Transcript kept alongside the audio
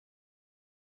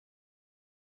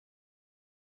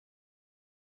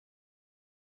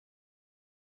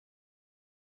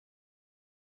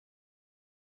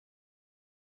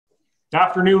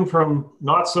Afternoon from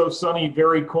not so sunny,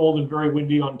 very cold and very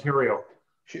windy Ontario.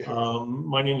 Yeah.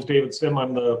 My name is David Sim.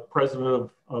 I'm the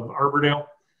president of Arbordale.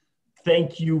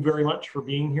 Thank you very much for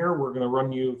being here. We're going to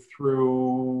run you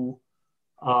through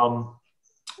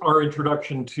our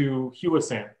introduction to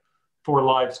Huwa for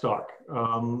livestock.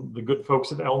 The good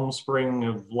folks at Elm Spring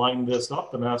have lined this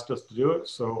up and asked us to do it.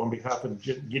 So on behalf of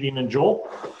Gideon and Joel,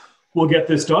 we'll get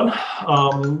this done.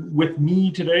 With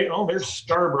me today, oh, there's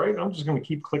Starbright. I'm just going to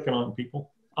keep clicking on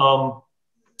people.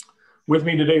 With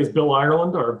me today is Bill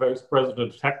Ireland, our Vice President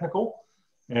of Technical,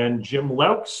 and Jim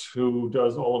Laux, who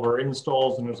does all of our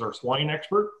installs and is our swine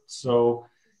expert. So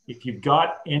if you've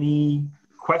got any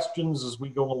questions as we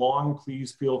go along,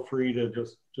 please feel free to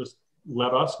just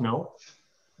let us know.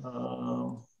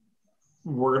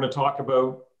 We're going to talk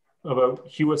about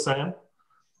Huwa,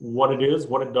 what it is,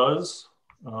 what it does,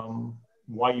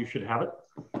 why you should have it,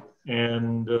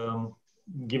 and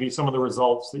give you some of the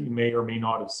results that you may or may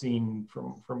not have seen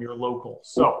from your local.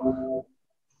 So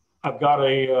I've got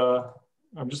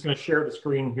I'm just going to share the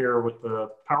screen here with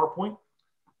the PowerPoint,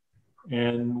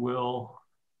 and we'll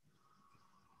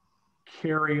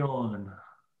carry on.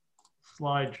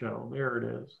 Slideshow, there it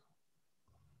is.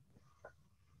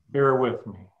 Bear with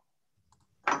me.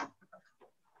 All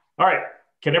right,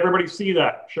 can everybody see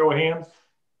that? Show of hands.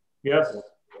 Yes,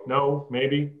 no,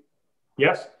 maybe.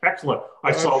 Yes, excellent.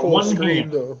 I saw one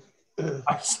hand.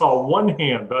 I saw one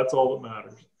hand. That's all that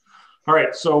matters. All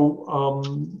right, so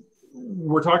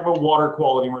we're talking about water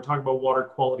quality. We're talking about water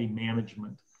quality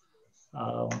management.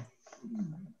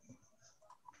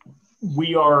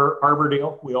 We are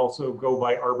Arbordale. We also go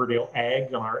by Arbordale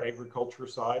Ag on our agriculture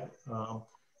side.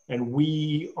 And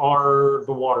we are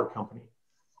the water company.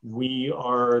 We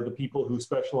are the people who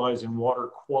specialize in water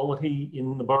quality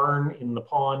in the barn, in the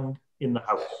pond, in the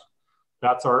house.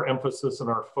 That's our emphasis and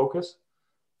our focus.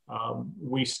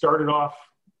 We started off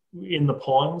in the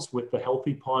ponds with the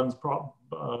Healthy Ponds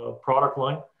product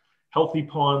line. Healthy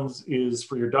Ponds is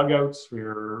for your dugouts, for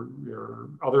your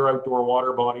other outdoor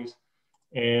water bodies.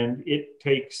 And it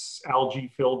takes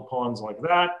algae-filled ponds like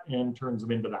that and turns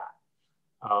them into that.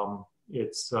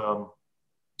 It's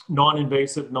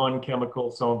non-invasive,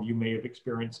 non-chemical. Some of you may have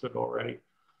experienced it already,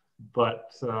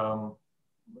 but so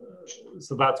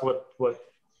that's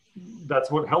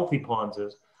what Healthy Ponds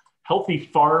is. Healthy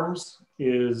Farms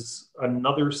is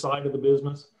another side of the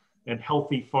business, and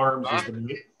Healthy Farms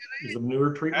is the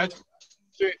manure treatment.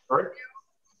 Sorry?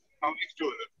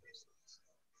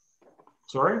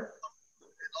 Sorry?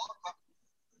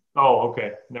 Oh,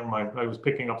 okay. Never mind. I was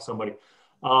picking up somebody.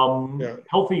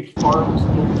 Healthy Farms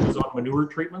focuses on manure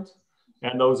treatments,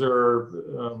 and those are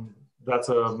that's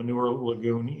a manure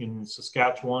lagoon in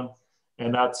Saskatchewan,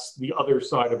 and that's the other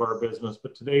side of our business.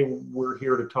 But today we're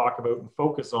here to talk about and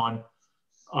focus on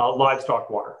livestock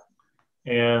water,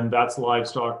 and that's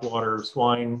livestock water,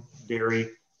 swine, dairy,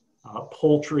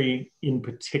 poultry in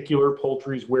particular.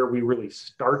 Poultry is where we really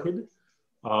started,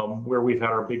 where we've had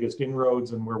our biggest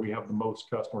inroads and where we have the most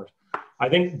customers. I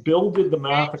think Bill did the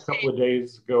math a couple of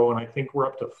days ago, and I think we're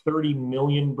up to 30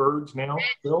 million birds now.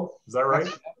 Bill, is that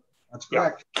right? That's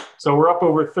correct. Yeah. So we're up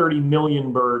over 30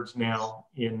 million birds now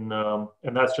and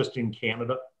that's just in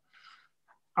Canada.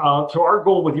 So our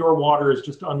goal with your water is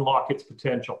just to unlock its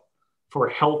potential for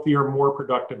healthier, more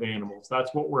productive animals.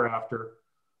 That's what we're after.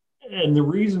 And the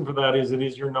reason for that is it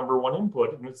is your number one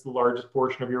input, and it's the largest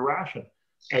portion of your ration.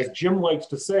 As Jim likes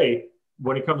to say,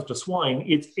 when it comes to swine,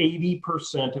 it's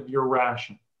 80% of your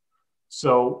ration.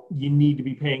 So you need to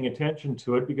be paying attention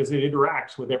to it because it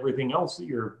interacts with everything else that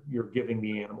you're giving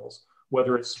the animals,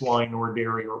 whether it's swine or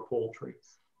dairy or poultry.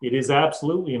 It is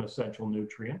absolutely an essential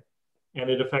nutrient, and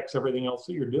it affects everything else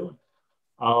that you're doing.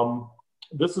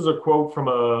 This is a quote from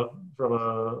a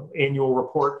annual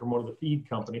report from one of the feed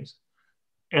companies,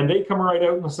 and they come right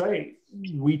out and say,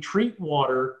 we treat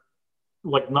water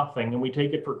like nothing, and we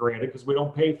take it for granted because we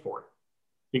don't pay for it,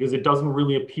 because it doesn't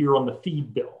really appear on the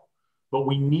feed bill. But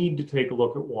we need to take a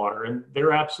look at water, and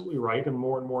they're absolutely right, and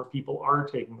more people are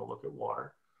taking a look at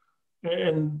water.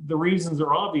 And the reasons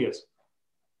are obvious.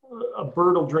 A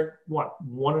bird will drink, what,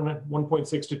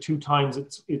 1.6 to 2 times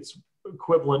its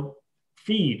equivalent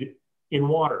feed in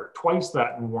water, twice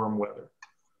that in warm weather.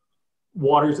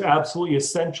 Water is absolutely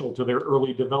essential to their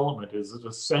early development. Is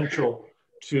essential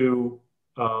to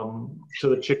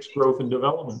the chick's growth and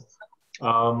development.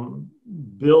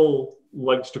 Bill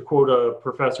likes to quote a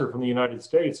professor from the United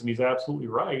States, and he's absolutely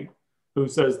right, who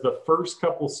says the first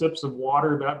couple sips of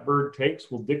water that bird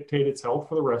takes will dictate its health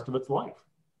for the rest of its life.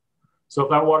 So if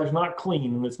that water's not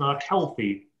clean and it's not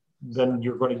healthy, then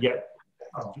you're going to get,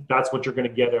 that's what you're going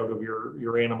to get out of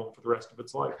your animal for the rest of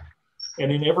its life.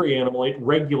 And in every animal, it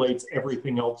regulates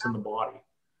everything else in the body.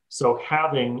 So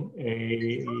having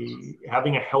a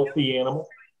healthy animal,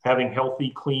 having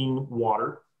healthy, clean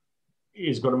water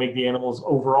is going to make the animal's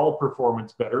overall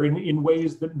performance better in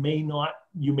ways that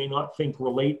you may not think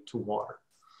relate to water.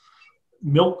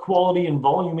 Milk quality and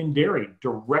volume in dairy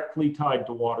directly tied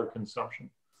to water consumption.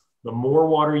 The more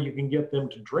water you can get them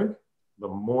to drink, the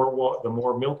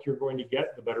more milk you're going to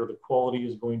get, the better the quality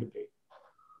is going to be.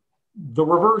 The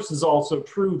reverse is also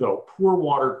true, though. Poor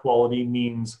water quality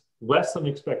means less than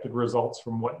expected results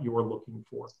from what you are looking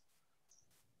for.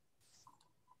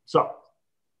 So,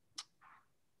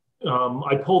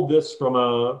 I pulled this from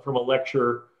a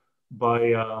lecture by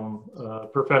a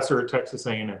professor at Texas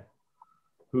A&M,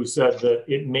 who said that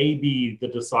it may be the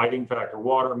deciding factor.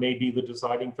 Water may be the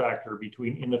deciding factor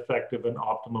between ineffective and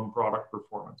optimum product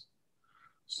performance.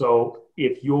 So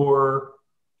if you're,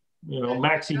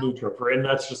 Maxi Nutro, and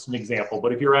that's just an example,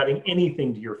 but if you're adding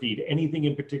anything to your feed, anything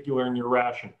in particular in your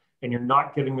ration, and you're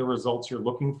not getting the results you're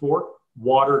looking for,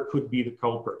 water could be the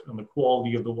culprit, and the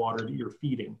quality of the water that you're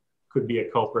feeding could be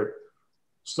a culprit.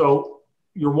 So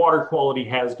your water quality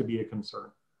has to be a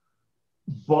concern.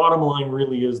 Bottom line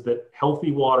really is that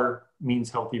healthy water means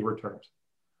healthy returns.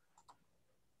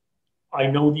 I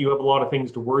know that you have a lot of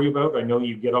things to worry about. I know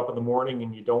you get up in the morning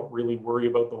and you don't really worry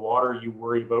about the water. You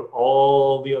worry about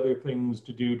all the other things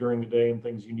to do during the day and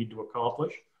things you need to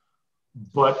accomplish.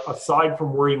 But aside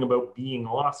from worrying about being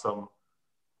awesome,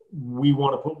 we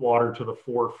want to put water to the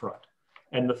forefront.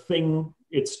 And the thing,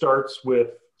 it starts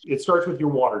with your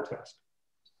water test.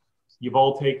 You've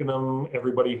all taken them.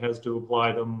 Everybody has to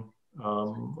apply them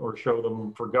or show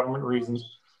them for government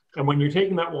reasons. And when you're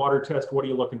taking that water test, what are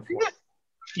you looking for?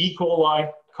 E.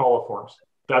 coli, coliforms.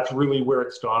 That's really where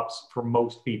it stops for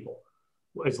most people.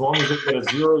 As long as they get a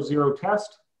 0-0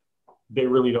 test, they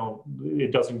really don't,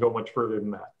 it doesn't go much further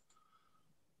than that.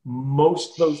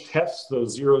 Most of those tests,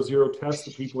 those 0-0 tests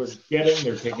that people are getting,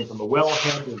 they're taken from the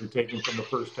wellhead, or they're taken from the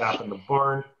first tap in the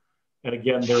barn. And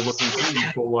again, they're looking for E.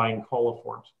 coli and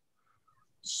coliforms.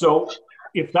 So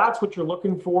if that's what you're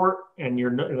looking for and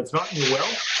it's not in your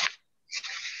well,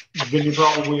 then you're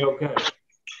probably okay.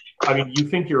 I mean, you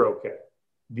think you're okay.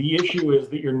 The issue is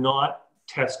that you're not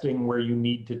testing where you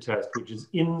need to test, which is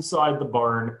inside the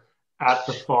barn at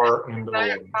the far end of the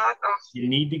line. You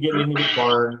need to get into the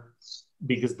barn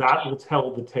because that will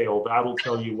tell the tale. That'll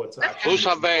tell you what's actually.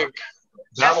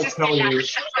 That'll tell you.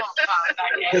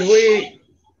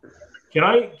 Can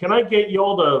I get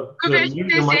y'all to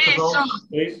mute your microphone,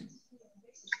 please?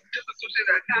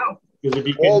 Because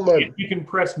if you can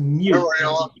press mute,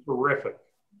 that'd be terrific.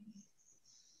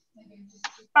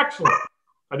 Excellent.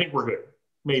 I think we're good.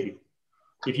 Maybe.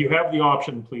 If you have the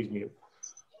option, please mute.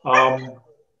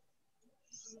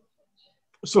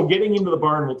 So getting into the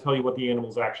barn will tell you what the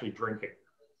animal's actually drinking,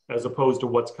 as opposed to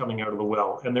what's coming out of the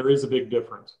well. And there is a big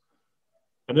difference.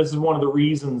 And this is one of the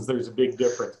reasons there's a big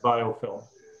difference, biofilm.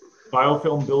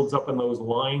 Biofilm builds up in those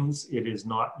lines. It is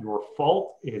not your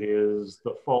fault. It is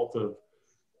the fault of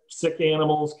sick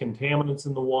animals, contaminants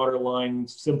in the water line,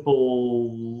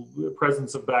 simple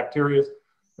presence of bacteria,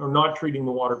 or not treating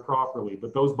the water properly.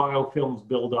 But those biofilms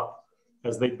build up.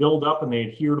 As they build up and they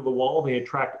adhere to the wall, they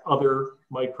attract other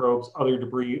microbes, other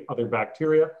debris, other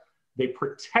bacteria. The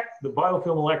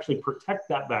biofilm will actually protect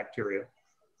that bacteria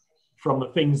from the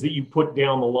things that you put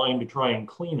down the line to try and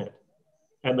clean it.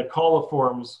 And the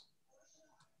coliforms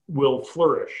will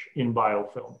flourish in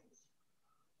biofilm.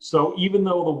 So even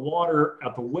though the water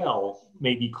at the well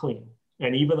may be clean,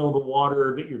 and even though the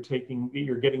water that you're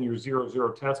getting your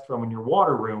 0-0 test from in your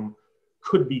water room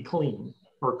could be clean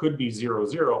or could be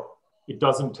 0-0, it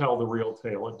doesn't tell the real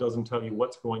tale. It doesn't tell you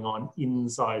what's going on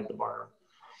inside the barn.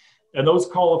 And those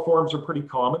coliforms are pretty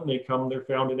common. They're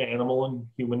found in animal and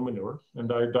human manure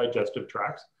and our digestive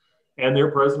tracts, and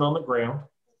they're present on the ground.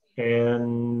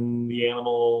 And the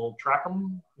animal track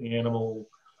them.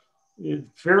 It's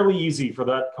fairly easy for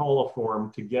that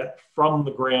coliform to get from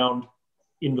the ground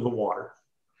into the water.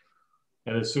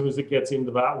 And as soon as it gets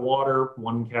into that water,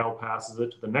 one cow passes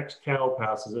it to the next cow,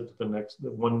 passes it to the next,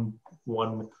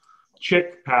 one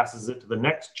chick passes it to the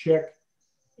next chick.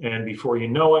 And before you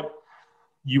know it,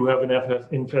 you have an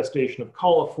infestation of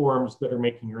coliforms that are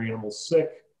making your animals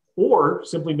sick or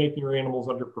simply making your animals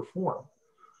underperform.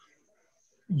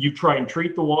 You try and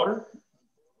treat the water,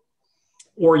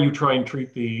 or you try and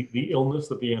treat the illness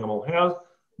that the animal has,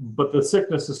 but the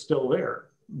sickness is still there.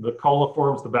 The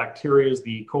coliforms, the bacteria, the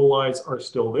E. coli are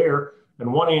still there,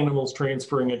 and one animal's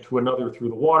transferring it to another through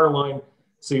the water line.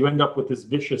 So you end up with this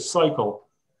vicious cycle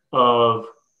of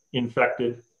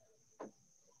infected,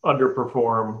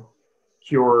 underperform,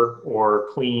 cure, or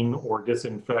clean, or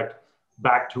disinfect,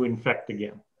 back to infect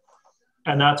again.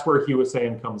 And that's where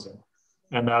Huwa comes in.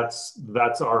 And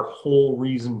that's our whole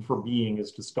reason for being,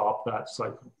 is to stop that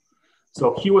cycle.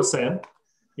 So Huwa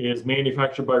is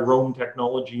manufactured by Rome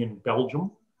Technology in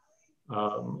Belgium.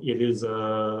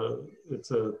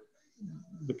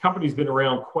 The company's been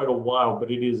around quite a while,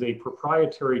 but it is a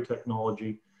proprietary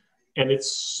technology, and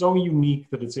it's so unique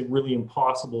that it's really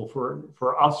impossible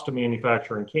for us to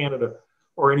manufacture in Canada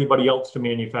or anybody else to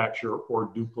manufacture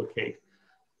or duplicate.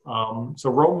 So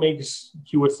Rome makes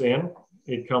Huwa.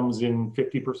 It comes in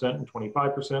 50% and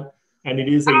 25%, and it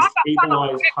is a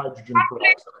stabilized hydrogen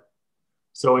peroxide.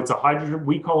 So it's a hydrogen,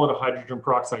 we call it a hydrogen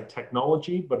peroxide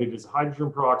technology, but it is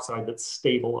hydrogen peroxide that's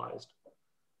stabilized.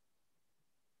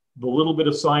 The little bit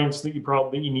of science that you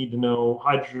need to know: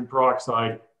 hydrogen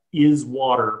peroxide is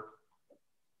water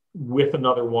with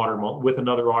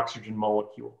another oxygen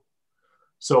molecule.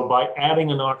 So by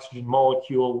adding an oxygen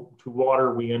molecule to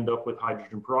water, we end up with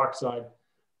hydrogen peroxide,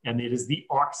 and it is the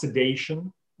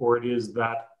oxidation, or it is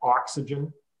that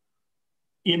oxygen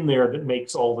in there, that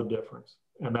makes all the difference.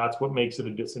 And that's what makes it a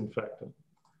disinfectant.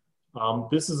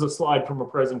 This is a slide from a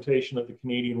presentation at the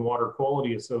Canadian Water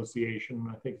Quality Association.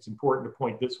 I think it's important to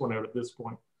point this one out at this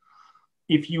point.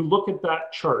 If you look at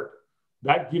that chart,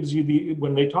 that gives you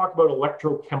when they talk about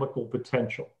electrochemical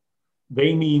potential,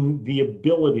 they mean the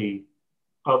ability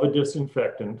of a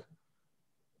disinfectant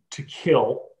to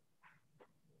kill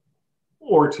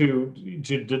or to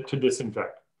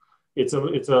disinfect. It's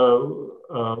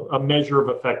a measure of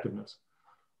effectiveness.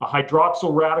 A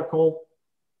hydroxyl radical,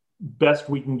 best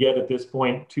we can get at this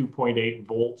point, 2.8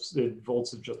 volts.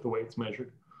 Volts is just the way it's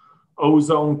measured.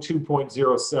 Ozone,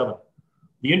 2.07.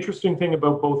 The interesting thing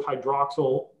about both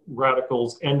hydroxyl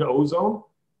radicals and ozone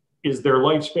is their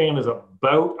lifespan is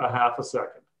about a half a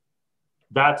second.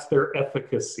 That's their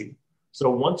efficacy. So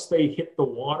once they hit the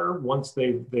water, once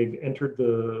they've entered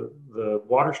the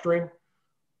water stream,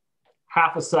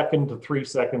 half a second to 3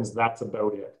 seconds, that's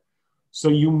about it. So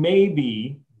you may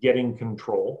be getting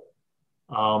control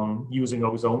using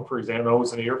ozone, for example,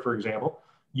 ozonator, for example.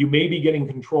 You may be getting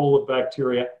control of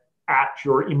bacteria at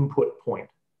your input point,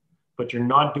 but you're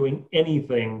not doing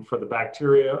anything for the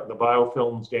bacteria, the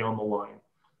biofilms down the line.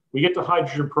 We get to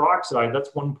hydrogen peroxide, that's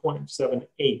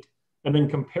 1.78, and then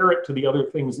compare it to the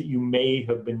other things that you may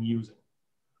have been using.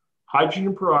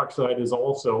 Hydrogen peroxide is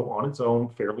also, on its own,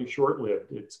 fairly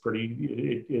short-lived. It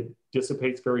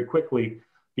dissipates very quickly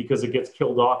because it gets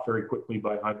killed off very quickly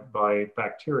by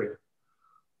bacteria.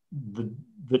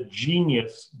 The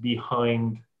genius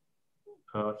behind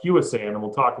Huwa, and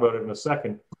we'll talk about it in a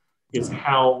second, is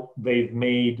how they've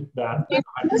made that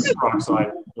hydrogen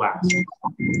peroxide last.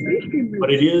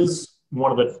 But it is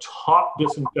one of the top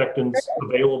disinfectants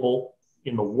available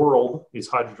in the world, is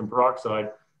hydrogen peroxide,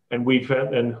 and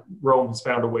Rome has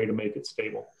found a way to make it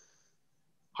stable.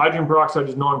 Hydrogen peroxide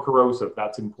is non-corrosive.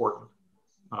 That's important.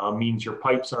 Means your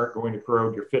pipes aren't going to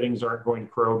corrode, your fittings aren't going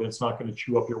to corrode, and it's not going to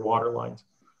chew up your water lines.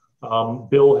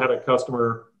 Bill had a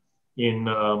customer in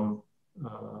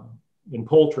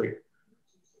poultry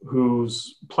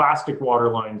whose plastic water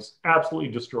lines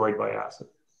absolutely destroyed by acid,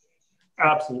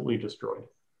 absolutely destroyed.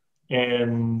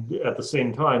 And at the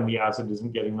same time, the acid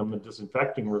isn't getting them the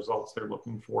disinfecting results they're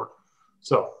looking for.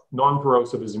 So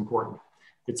non-corrosive is important.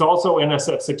 It's also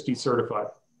NSF 60 certified.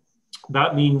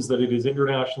 That means that it is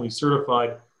internationally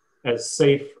certified as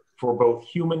safe for both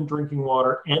human drinking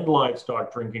water and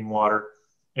livestock drinking water.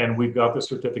 And we've got the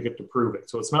certificate to prove it.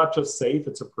 So it's not just safe,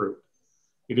 it's approved.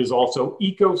 It is also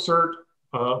EcoCert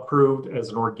approved as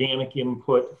an organic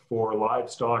input for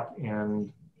livestock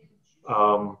and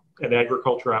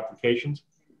agriculture applications.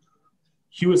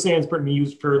 Huwa has been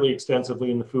used fairly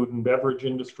extensively in the food and beverage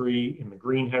industry, in the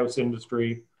greenhouse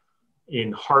industry,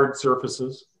 in hard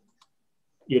surfaces.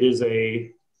 It is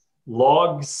a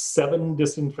log 7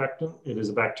 disinfectant. It is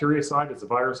a bactericide, it's a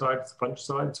viricide, it's a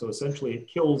fungicide. So essentially it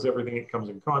kills everything it comes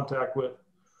in contact with.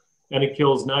 And it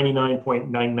kills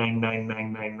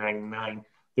 99.9999999.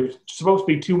 There's supposed to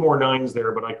be 2 more 9s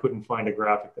there, but I couldn't find a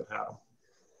graphic that had them.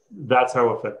 That's how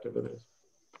effective it is.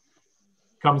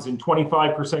 Comes in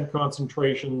 25%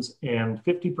 concentrations and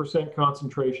 50%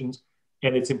 concentrations.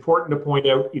 And it's important to point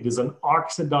out, it is an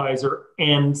oxidizer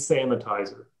and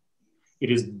sanitizer.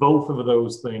 It is both of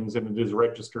those things, and it is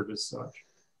registered as such.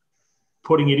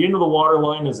 Putting it into the water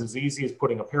line is as easy as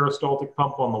putting a peristaltic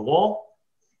pump on the wall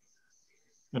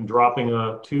and dropping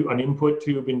an input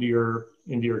tube into your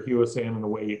Huwa, and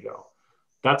away you go.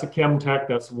 That's a Chemtech,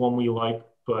 that's the one we like,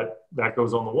 but that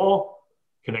goes on the wall,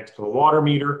 connects to the water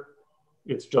meter.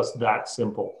 It's just that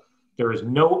simple. There is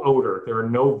no odor. There are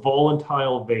no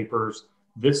volatile vapors.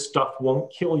 This stuff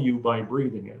won't kill you by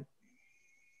breathing it.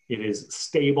 It is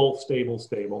stable, stable,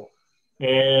 stable.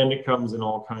 And it comes in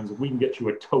all kinds of, we can get you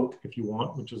a tote if you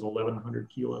want, which is 1,100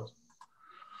 kilos.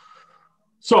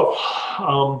 So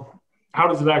how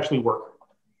does it actually work?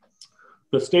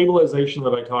 The stabilization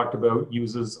that I talked about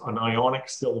uses an ionic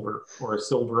silver, or a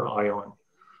silver ion,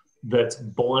 that's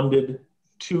bonded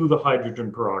to the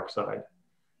hydrogen peroxide.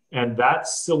 And that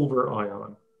silver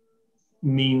ion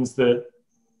means that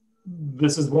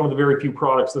this is one of the very few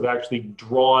products that actually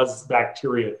draws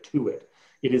bacteria to it.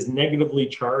 It is negatively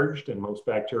charged, and most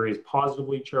bacteria is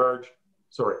positively charged.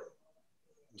 Sorry,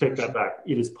 take that back.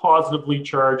 It is positively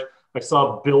charged. I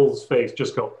saw Bill's face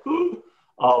just go,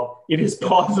 it is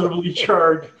positively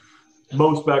charged.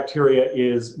 Most bacteria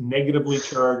is negatively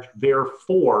charged.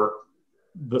 Therefore,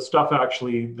 the stuff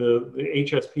actually, the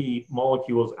HSP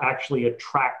molecules actually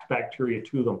attract bacteria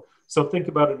to them. So think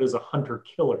about it as a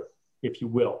hunter-killer, if you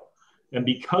will. And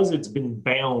because it's been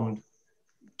bound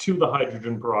to the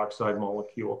hydrogen peroxide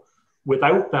molecule,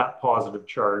 without that positive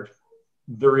charge,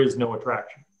 there is no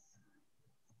attraction.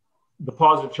 The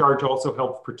positive charge also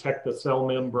helps protect the cell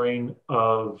membrane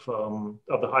of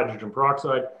the hydrogen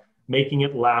peroxide, making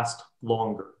it last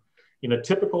longer. In a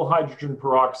typical hydrogen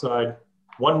peroxide,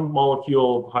 one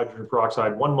molecule of hydrogen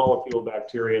peroxide, one molecule of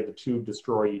bacteria, the two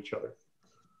destroy each other.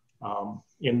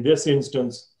 In this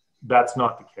instance, that's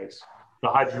not the case. The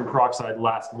hydrogen peroxide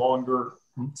lasts longer,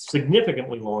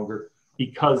 significantly longer,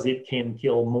 because it can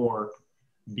kill more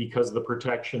because of the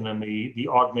protection and the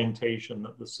augmentation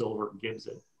that the silver gives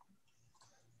it.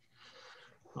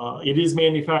 It is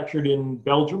manufactured in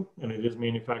Belgium, and it is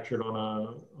manufactured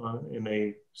in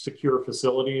a secure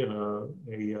facility, in a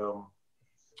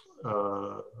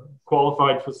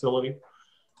qualified facility,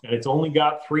 and it's only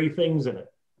got 3 things in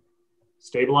it: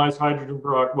 stabilized hydrogen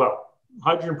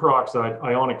peroxide,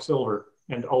 ionic silver,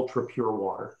 and ultra pure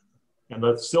water. And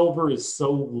the silver is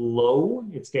so low,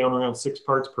 it's down around 6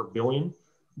 parts per billion,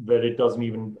 that it doesn't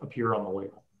even appear on the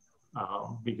label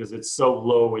because it's so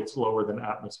low, it's lower than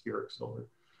atmospheric silver.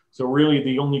 So really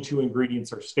the only 2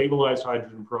 ingredients are stabilized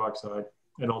hydrogen peroxide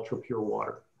and ultra pure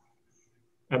water.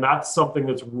 And that's something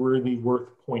that's really worth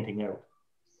pointing out.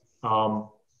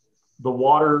 The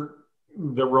water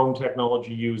that Rome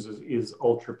Technology uses is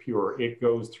ultra pure. It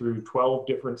goes through 12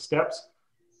 different steps,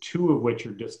 2 of which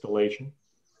are distillation,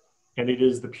 and it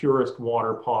is the purest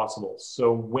water possible.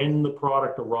 So when the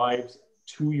product arrives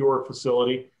to your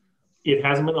facility, it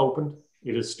hasn't been opened,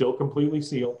 it is still completely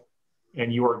sealed,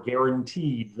 and you are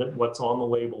guaranteed that what's on the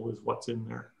label is what's in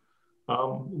there.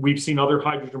 We've seen other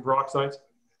hydrogen peroxides,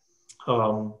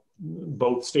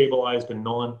 both stabilized and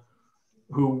non,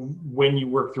 who, when you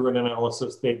work through an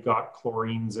analysis, they've got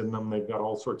chlorines in them, they've got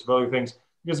all sorts of other things,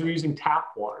 because they're using tap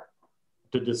water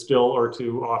to distill or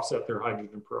to offset their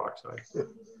hydrogen peroxide.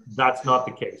 That's not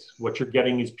the case. What you're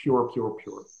getting is pure, pure,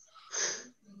 pure.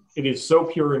 It is so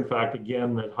pure, in fact,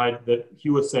 again, that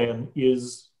Huwa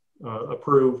is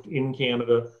approved in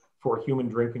Canada for human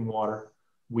drinking water.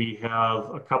 We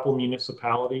have a couple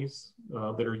municipalities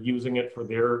that are using it for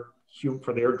their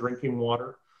drinking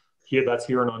water. That's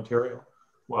here in Ontario.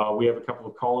 We have a couple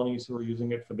of colonies who are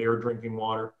using it for their drinking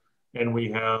water, and we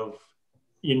have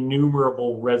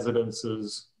innumerable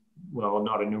residences, well,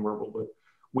 not innumerable, but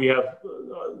we have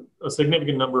a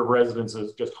significant number of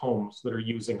residences, just homes, that are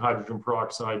using hydrogen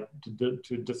peroxide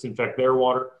to disinfect their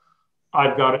water.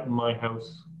 I've got it in my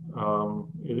house.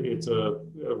 It's a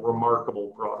remarkable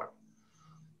product.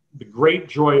 The great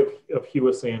joy of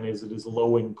Huwa is it is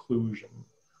low inclusion.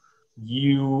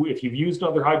 If you've used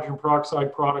another hydrogen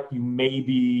peroxide product, you may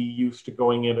be used to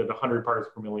going in at 100 parts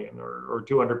per million or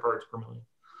 200 parts per million.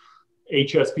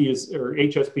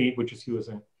 HSP, which is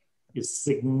Huwa, is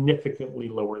significantly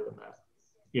lower than that.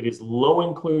 It is low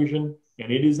inclusion,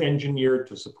 and it is engineered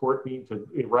to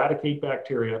eradicate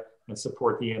bacteria and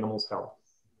support the animal's health,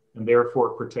 and therefore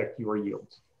protect your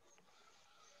yields.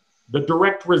 The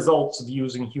direct results of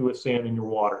using Huwa in your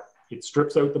water: it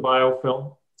strips out the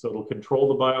biofilm, so it'll control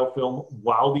the biofilm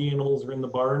while the animals are in the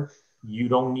barn. You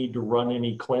don't need to run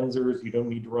any cleansers. You don't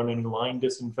need to run any line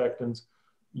disinfectants.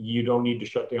 You don't need to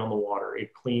shut down the water.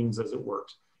 It cleans as it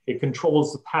works. It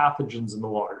controls the pathogens in the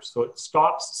water. So it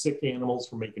stops sick animals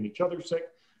from making each other sick,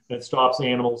 and it stops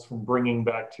animals from bringing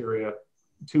bacteria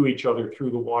to each other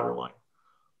through the water line.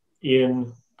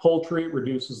 In poultry, it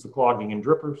reduces the clogging in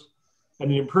drippers,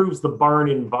 and it improves the barn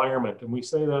environment. And we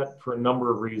say that for a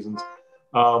number of reasons.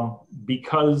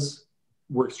 Because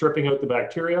we're stripping out the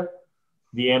bacteria,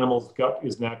 the animal's gut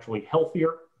is naturally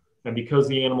healthier. And because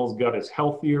the animal's gut is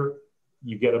healthier,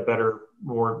 you get a better,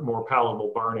 more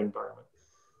palatable barn environment.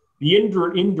 The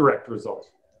indirect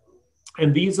results,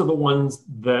 and these are the ones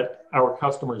that our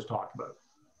customers talk about.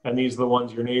 and these are the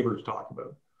ones your neighbors talk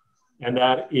about. And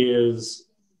that is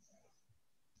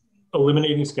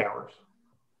eliminating scours.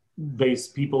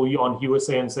 People on Huwa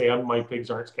say, my pigs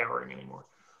aren't scouring anymore.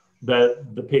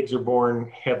 That the pigs are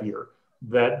born heavier,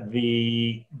 that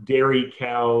the dairy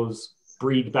cows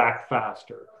breed back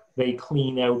faster, they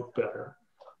clean out better,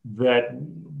 that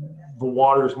the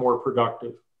water is more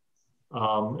productive,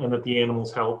 and that the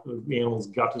animal's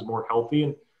gut is more healthy.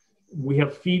 And we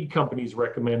have feed companies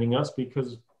recommending us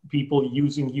because people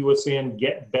using Huwa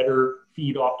get better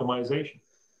feed optimization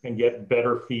and get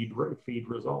better feed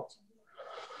results.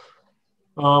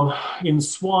 In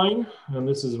swine, and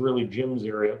this is really Jim's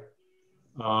area.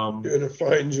 Doing a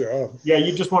fine job. Yeah,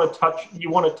 you want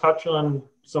to touch on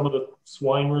some of the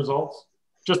swine results?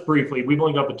 Just briefly, we've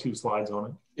only got the 2 slides on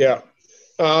it. Yeah.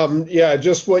 Yeah,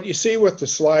 just what you see with the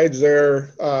slides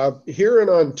there. Here in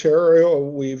Ontario,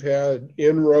 we've had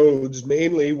inroads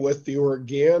mainly with the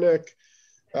organic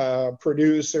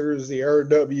producers, the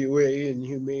RWA and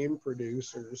humane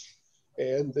producers.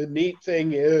 And the neat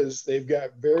thing is they've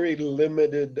got very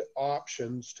limited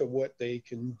options to what they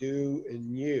can do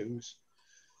and use.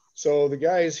 So the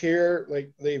guys here,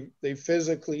 like they've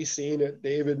physically seen it.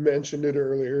 David mentioned it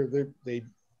earlier.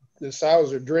 The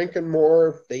sows are drinking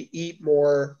more, they eat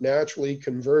more, naturally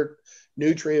convert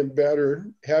nutrient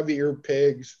better, heavier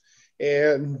pigs.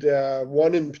 And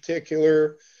one in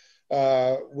particular,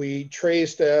 we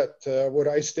traced at what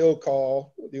I still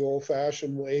call the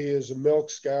old-fashioned way is a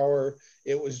milk scour.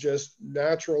 It was just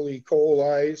naturally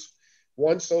coliized.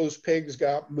 Once those pigs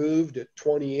got moved at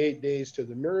 28 days to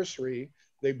the nursery,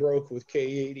 they broke with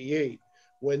K88.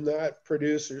 When that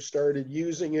producer started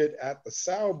using it at the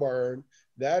sow barn,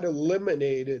 that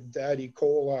eliminated that E.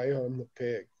 coli on the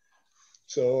pig.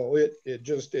 So it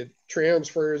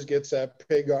transfers, gets that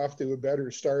pig off to a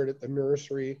better start at the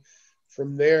nursery.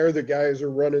 From there, the guys are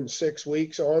running 6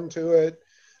 weeks onto it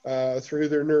through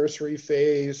their nursery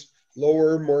phase,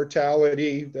 lower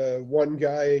mortality. The one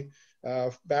guy,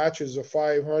 batches of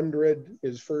 500,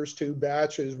 his first 2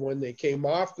 batches when they came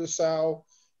off the sow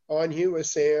on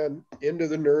Huwa into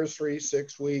the nursery,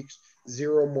 6 weeks,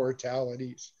 0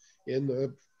 mortalities in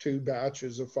the 2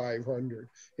 batches of 500.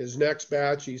 His next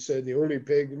batch, he said the only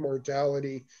pig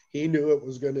mortality, he knew it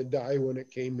was going to die when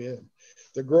it came in.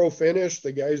 The grow finish,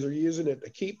 the guys are using it to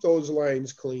keep those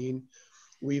lines clean.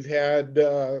 We've had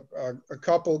a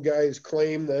couple guys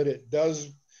claim that it does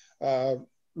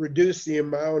reduce the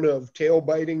amount of tail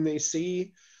biting they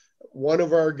see. One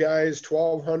of our guys,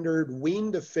 1200,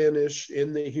 weaned to finish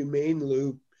in the humane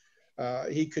loop.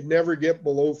 He could never get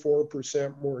below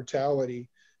 4% mortality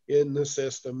in the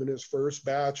system in his first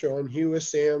batch on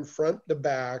Huwa front to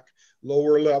back,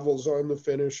 lower levels on the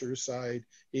finisher side.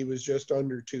 He was just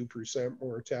under 2%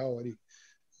 mortality.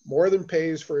 More than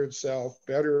pays for itself,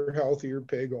 better, healthier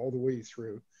pig all the way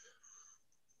through.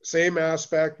 Same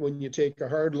aspect when you take a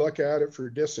hard look at it for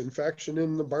disinfection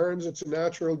in the barns, it's a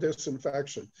natural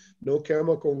disinfection. No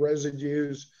chemical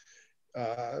residues,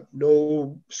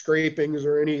 no scrapings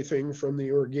or anything from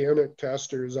the organic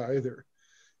testers either.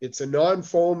 It's a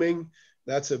non-foaming.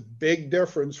 That's a big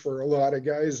difference for a lot of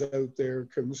guys out there,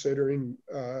 considering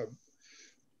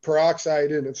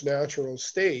peroxide in its natural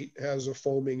state has a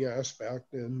foaming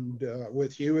aspect. And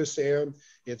with Huwa,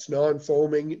 it's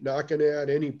non-foaming, not going to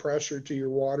add any pressure to your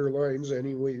water lines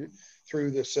anyway through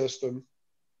the system.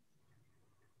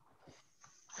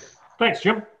 Thanks,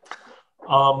 Jim.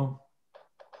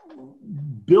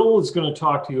 Bill is going to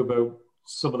talk to you about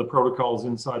some of the protocols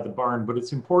inside the barn, but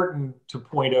it's important to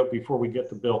point out before we get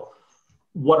to Bill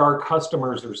what our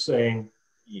customers are saying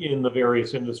in the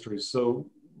various industries. So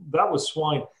that was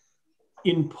swine.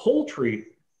 In poultry,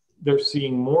 they're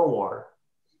seeing more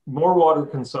water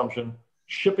consumption,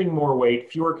 shipping more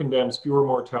weight, fewer condemns, fewer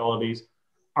mortalities,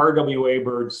 RWA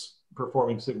birds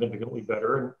performing significantly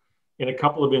better. And in a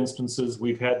couple of instances,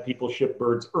 we've had people ship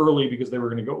birds early because they were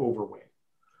going to go overweight.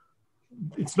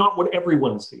 It's not what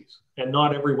everyone sees, and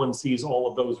not everyone sees all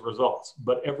of those results,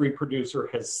 but every producer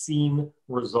has seen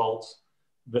results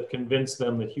that convince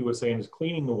them that Huwa is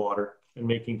cleaning the water and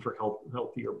making for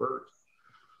healthier birds.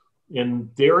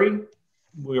 In dairy,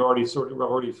 we already sort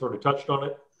of touched on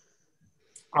it.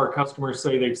 Our customers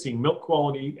say they've seen milk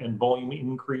quality and volume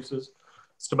increases,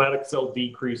 stomatic cell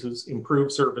decreases,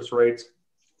 improved service rates,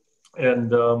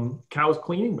 and cows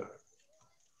cleaning better.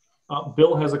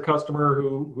 Bill has a customer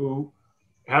who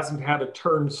hasn't had a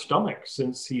turned stomach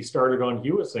since he started on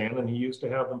Huwa, and he used to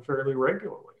have them fairly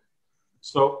regularly.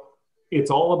 So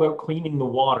it's all about cleaning the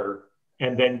water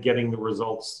and then getting the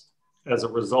results as a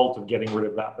result of getting rid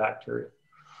of that bacteria.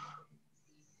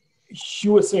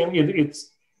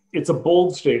 Huwa, it's a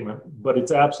bold statement, but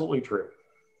it's absolutely true.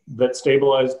 that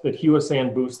Huwa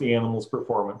sand boosts the animal's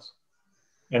performance.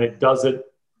 And it does it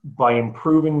by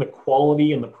improving the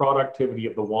quality and the productivity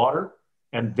of the water,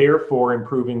 and therefore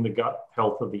improving the gut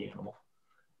health of the animal.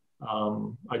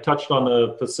 I touched on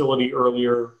the facility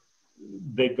earlier.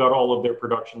 They've got all of their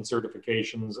production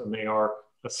certifications, and they are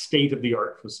a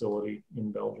state-of-the-art facility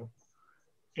in Belgium.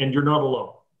 And you're not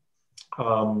alone.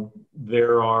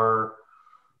 There are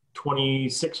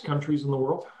 26 countries in the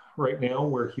world right now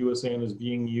where Huwa sand is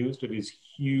being used. It is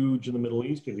huge in the Middle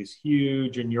East. It is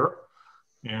huge in Europe.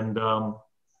 And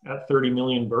at 30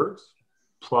 million birds,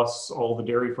 plus all the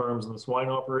dairy farms and the swine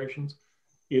operations,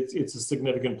 it's a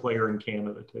significant player in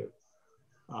Canada too.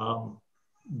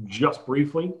 Just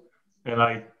briefly, and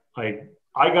I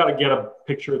got to get a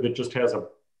picture that just has a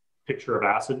picture of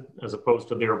acid as opposed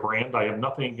to their brand. I have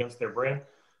nothing against their brand,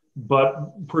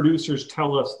 but producers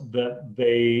tell us that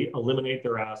they eliminate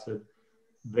their acid.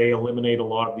 They eliminate a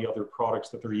lot of the other products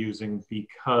that they're using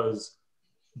because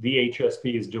the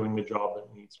HSP is doing the job that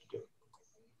it needs to do.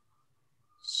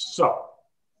 So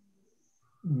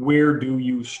where do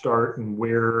you start, and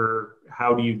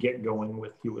how do you get going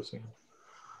with Huwa sand?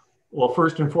 Well,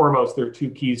 first and foremost, there are two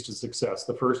keys to success.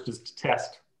 The first is to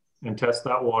test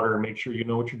that water and make sure you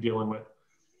know what you're dealing with,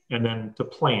 and then to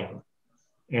plan.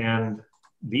 And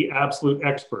the absolute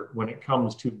expert when it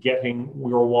comes to getting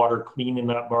your water clean in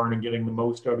that barn and getting the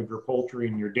most out of your poultry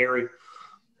and your dairy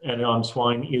and on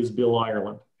swine is Bill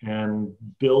Ireland. And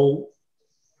Bill,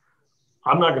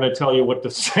 I'm not going to tell you what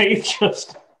to say.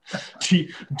 Just do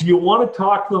you want to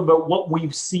talk to them about what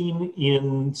we've seen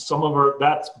in some of our?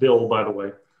 That's Bill, by the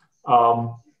way.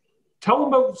 Tell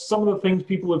them about some of the things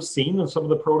people have seen and some of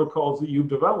the protocols that you've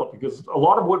developed, because a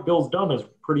lot of what Bill's done is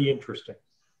pretty interesting.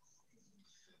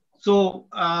 So,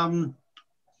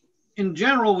 in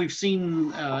general, we've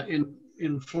seen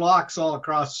in flocks all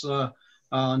across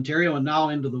Ontario and now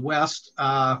into the West,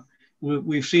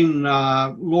 we've seen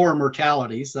lower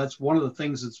mortalities. That's one of the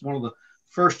things that's one of the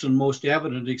first and most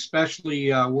evident,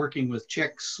 especially working with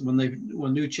chicks when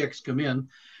new chicks come in.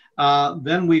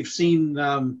 Then we've seen,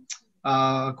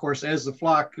 of course, as the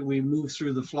flock, we move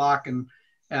through the flock,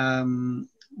 and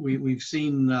we've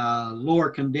seen lower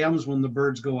condemns when the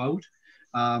birds go out.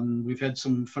 We've had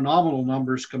some phenomenal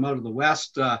numbers come out of the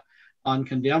West on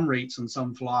condemn rates in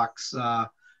some flocks.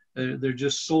 They're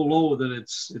just so low that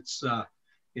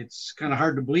it's kind of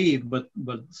hard to believe, but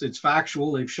it's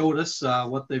factual. They've showed us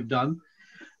what they've done.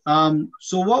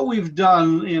 So what we've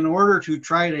done in order to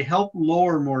try to help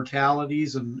lower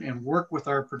mortalities and work with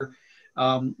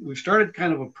we've started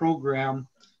kind of a program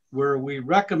where we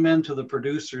recommend to the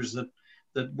producers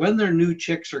that when their new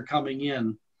chicks are coming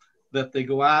in, that they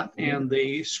go out and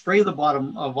they spray the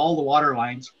bottom of all the water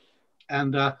lines.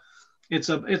 And it's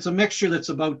a mixture that's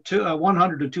about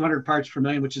 100 to 200 parts per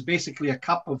million, which is basically a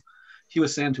cup of Huwa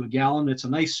sand to a gallon. It's a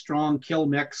nice strong kill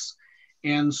mix.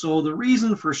 And so the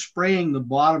reason for spraying the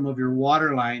bottom of your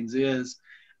water lines is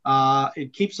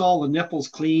it keeps all the nipples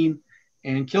clean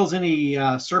and kills any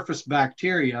surface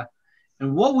bacteria.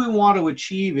 And what we want to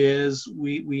achieve is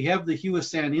we have the Huwa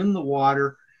sand in the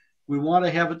water. We want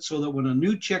to have it so that when a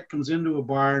new chick comes into a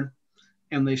barn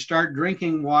and they start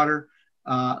drinking water,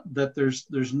 that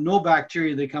there's no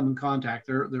bacteria they come in contact.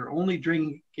 They're only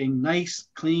drinking nice,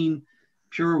 clean,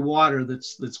 pure water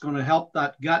that's going to help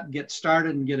that gut get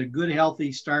started and get a good,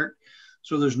 healthy start.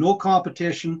 So there's no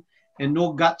competition and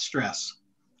no gut stress.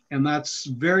 And that's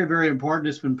very, very important.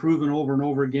 It's been proven over and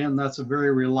over again. That's a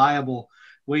very reliable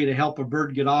way to help a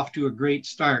bird get off to a great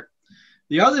start.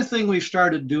 The other thing we've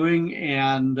started doing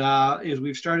is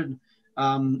we've started,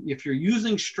 if you're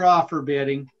using straw for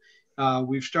bedding,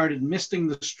 we've started misting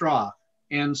the straw.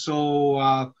 And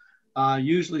so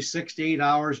usually 6 to 8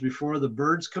 hours before the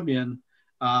birds come in,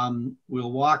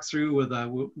 we'll walk through with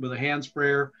a hand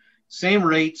sprayer, same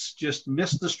rates, just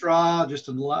mist the straw, just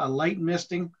a light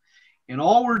misting. And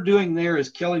all we're doing there is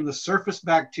killing the surface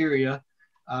bacteria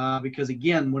because,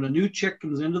 again, when a new chick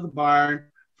comes into the barn,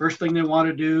 first thing they want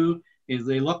to do is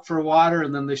they look for water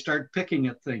and then they start picking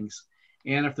at things.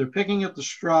 And if they're picking at the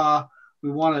straw,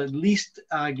 we want to at least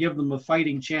give them a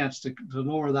fighting chance to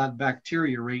lower that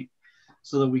bacteria rate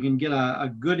so that we can get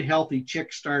a good, healthy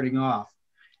chick starting off.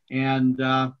 And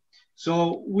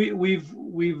so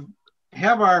we've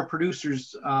have our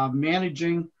producers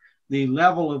managing the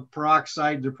level of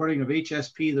peroxide they're putting, of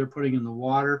HSP they're putting in the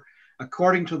water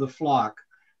according to the flock.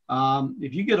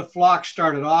 If you get a flock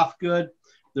started off good,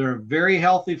 they're a very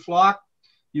healthy flock.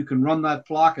 You can run that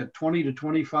flock at 20 to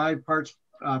 25 parts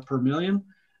per million.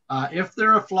 If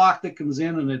they're a flock that comes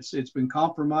in and it's been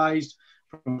compromised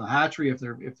from the hatchery, if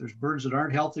there's birds that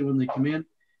aren't healthy when they come in,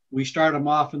 we start them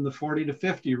off in the 40 to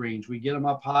 50 range. We get them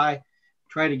up high,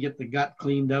 try to get the gut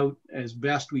cleaned out as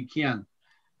best we can.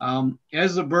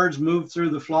 As the birds move through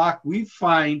the flock, we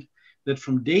find that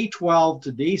from day 12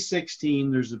 to day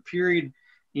 16, there's a period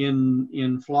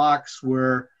in flocks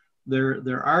where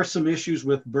there are some issues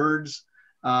with birds,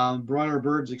 broiler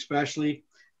birds especially,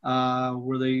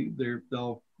 where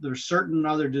there's certain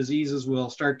other diseases will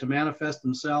start to manifest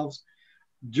themselves.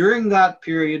 During that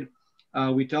period,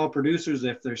 we tell producers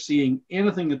if they're seeing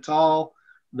anything at all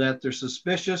that they're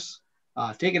suspicious,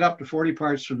 take it up to 40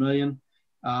 parts per million,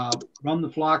 run the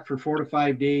flock for 4 to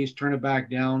 5 days, turn it back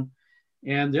down.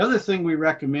 And the other thing we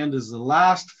recommend is the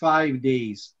last 5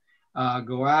 days,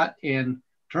 go out and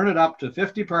turn it up to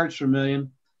 50 parts per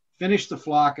million, finish the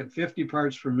flock at 50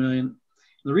 parts per million.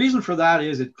 The reason for that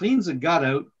is it cleans the gut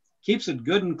out, keeps it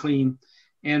good and clean.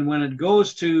 And when it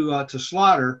goes to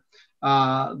slaughter,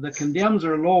 the condemns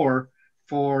are lower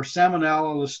for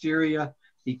Salmonella, Listeria,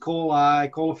 E. coli,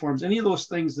 coliforms, any of those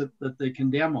things that they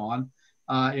condemn on.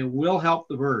 It will help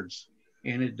the birds,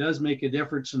 and it does make a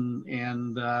difference.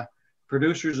 And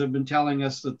producers have been telling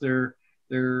us that their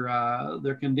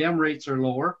condemn rates are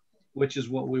lower, which is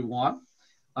what we want.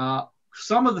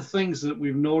 Some of the things that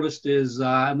we've noticed is,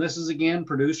 and this is again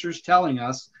producers telling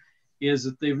us, is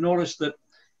that they've noticed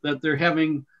that they're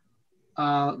having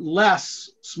less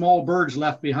small birds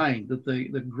left behind, that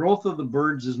the growth of the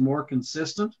birds is more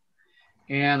consistent.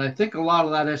 And I think a lot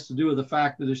of that has to do with the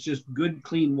fact that it's just good,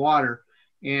 clean water,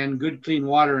 and good, clean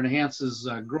water enhances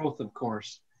growth, of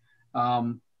course.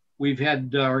 We've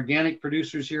had organic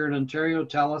producers here in Ontario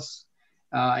tell us,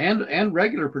 and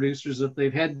regular producers, that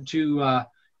they've had to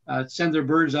send their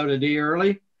birds out a day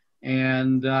early.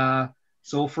 And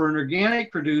so for an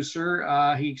organic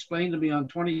producer, he explained to me on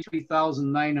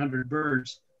 23,900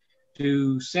 birds,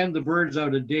 to send the birds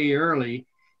out a day early,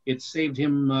 it saved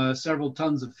him several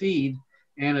tons of feed.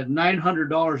 And at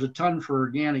 $900 a ton for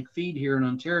organic feed here in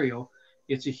Ontario,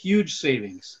 it's a huge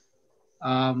savings.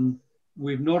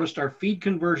 We've noticed our feed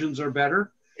conversions are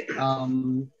better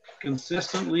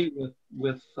consistently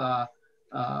with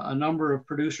a number of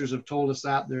producers have told us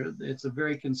that it's a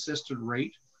very consistent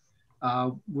rate.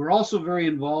 We're also very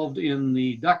involved in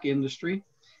the duck industry,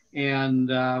 and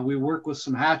we work with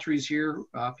some hatcheries here,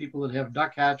 people that have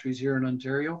duck hatcheries here in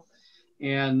Ontario.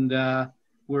 And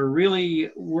we're really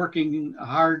working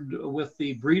hard with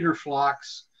the breeder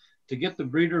flocks to get the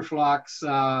breeder flocks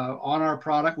on our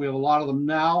product. We have a lot of them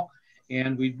now,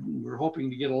 and we're hoping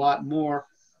to get a lot more.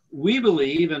 We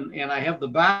believe, and I have the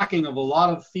backing of a lot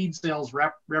of feed sales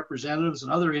representatives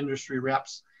and other industry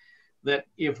reps, that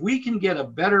if we can get a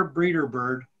better breeder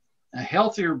bird, a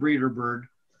healthier breeder bird,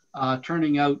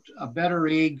 turning out a better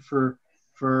egg for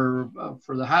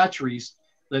the hatcheries,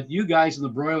 that you guys in the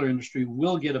broiler industry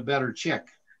will get a better chick.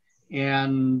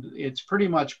 And it's pretty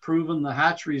much proven the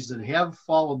hatcheries that have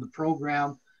followed the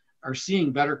program are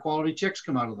seeing better quality chicks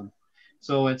come out of them.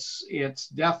 So it's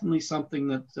definitely something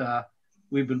that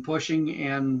we've been pushing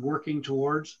and working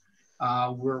towards.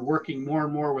 We're working more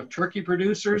and more with turkey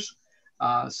producers.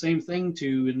 Same thing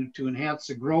to enhance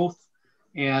the growth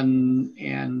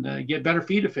and get better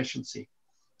feed efficiency,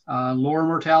 lower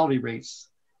mortality rates.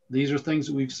 These are things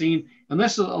that we've seen, and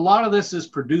a lot of this is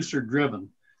producer driven.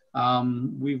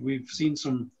 We've seen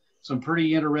some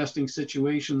pretty interesting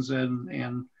situations,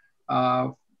 and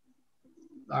our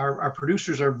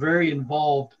producers are very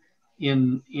involved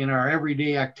in our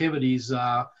everyday activities.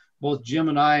 Both Jim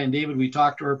and I and David, we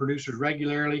talk to our producers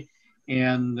regularly,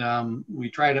 and we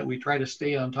try to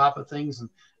stay on top of things. And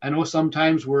I know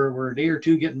sometimes we're a day or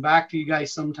two getting back to you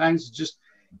guys. Sometimes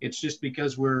it's just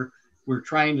because we're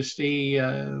trying to stay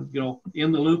in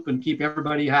the loop and keep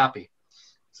everybody happy.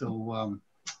 So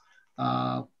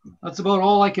that's about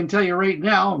all I can tell you right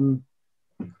now. And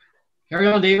carry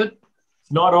on, David.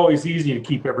 It's not always easy to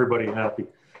keep everybody happy.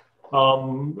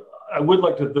 I would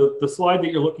like to, the slide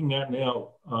that you're looking at now,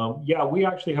 yeah, we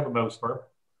actually have a mouse farm.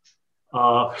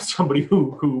 Somebody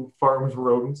who farms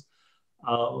rodents.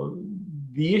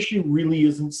 The issue really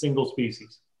isn't single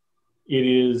species. It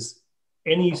is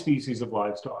any species of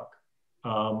livestock.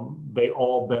 They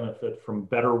all benefit from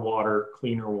better water,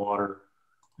 cleaner water,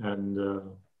 and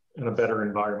a better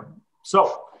environment.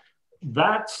 So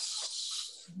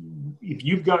if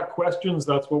you've got questions,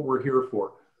 that's what we're here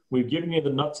for. We've given you the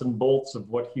nuts and bolts of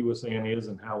what Huwa is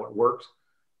and how it works.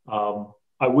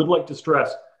 I would like to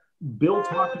stress, Bill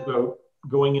talked about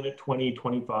going in at 20,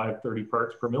 25, 30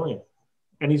 parts per million.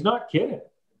 And he's not kidding.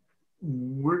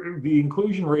 The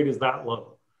inclusion rate is that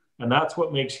low. And that's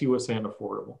what makes Huwa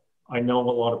affordable. I know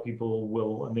a lot of people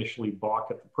will initially balk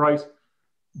at the price,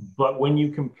 but when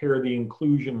you compare the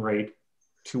inclusion rate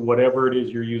to whatever it is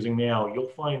you're using now, you'll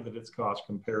find that it's cost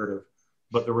comparative,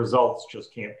 but the results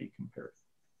just can't be compared.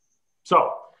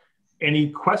 So, any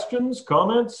questions,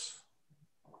 comments?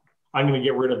 I'm going to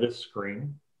get rid of this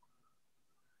screen.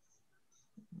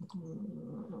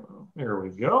 There we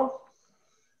go.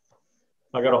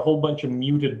 I got a whole bunch of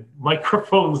muted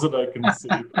microphones that I can see.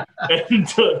 And,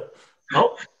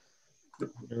 oh,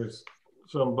 there's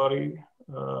somebody.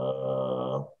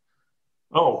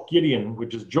 Oh, Gideon,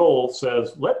 which is Joel,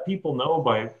 says, let people know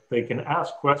they can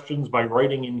ask questions by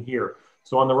writing in here.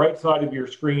 So on the right side of your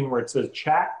screen where it says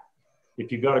chat, if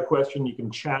you've got a question, you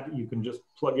can chat, you can just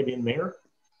plug it in there,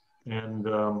 and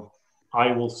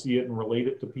I will see it and relate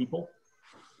it to people.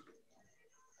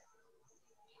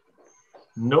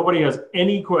 Nobody has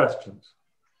any questions.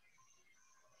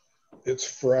 It's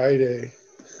Friday.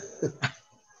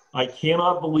 I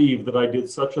cannot believe that I did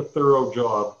such a thorough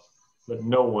job that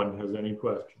no one has any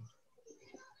questions.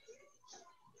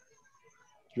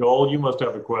 Joel, you must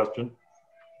have a question.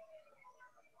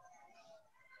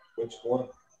 Which one?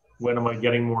 When am I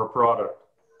getting more product?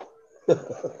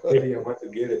 Maybe I want to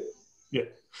get it. Yeah.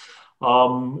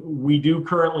 We do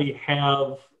currently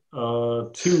have 2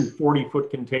 40-foot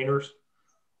containers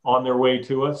on their way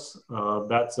to us.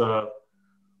 That's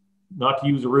not to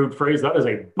use a rude phrase, that is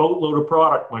a boatload of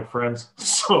product, my friends.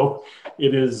 So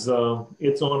it is,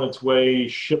 it's on its way.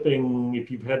 Shipping, if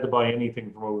you've had to buy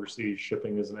anything from overseas,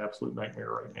 shipping is an absolute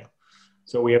nightmare right now.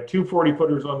 So we have 2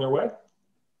 40-footers on their way,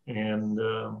 and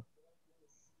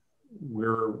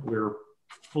we're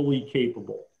fully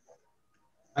capable.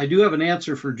 I do have an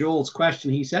answer for Joel's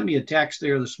question. He sent me a text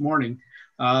there this morning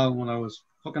when I was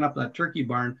hooking up that turkey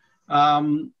barn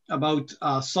about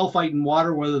sulfite in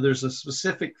water, whether there's a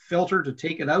specific filter to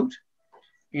take it out.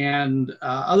 And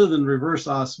other than reverse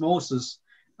osmosis,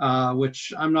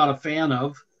 which I'm not a fan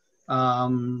of,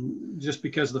 just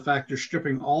because of the fact they're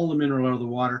stripping all the mineral out of the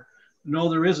water. No,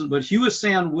 there isn't. But Huwa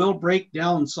sand will break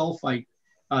down sulfite,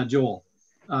 Joel.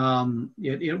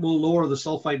 It will lower the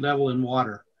sulfite level in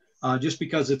water, just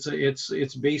because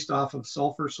it's based off of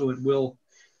sulfur, so it will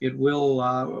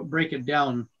break it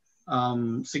down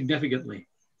significantly.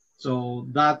 So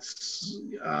that's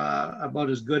about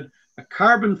as good. A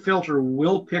carbon filter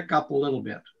will pick up a little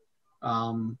bit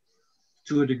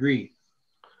to a degree.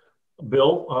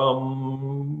 Bill,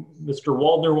 Mr.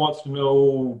 Waldner wants to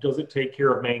know, does it take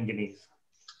care of manganese?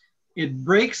 It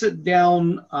breaks it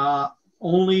down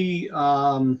only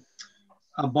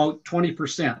about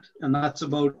 20%, and that's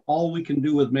about all we can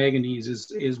do with manganese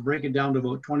is break it down to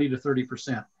about 20 to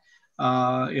 30%.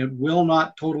 It will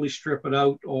not totally strip it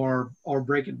out or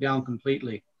break it down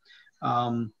completely.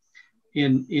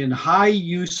 In high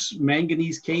use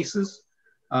manganese cases,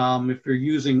 if you're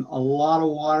using a lot of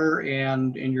water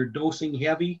and you're dosing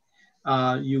heavy,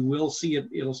 you will see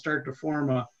it'll start to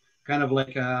form a kind of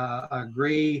like a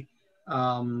gray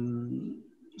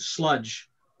sludge.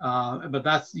 But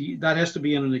that has to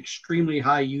be in an extremely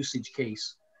high usage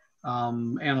case,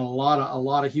 and a lot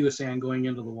of Huwa sand going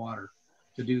into the water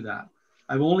to do that.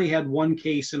 I've only had one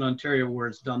case in Ontario where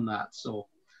it's done that. So,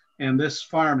 and this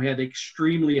farm had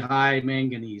extremely high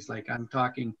manganese, like I'm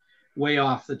talking way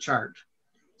off the chart.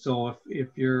 So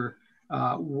if you're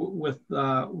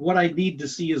what I need to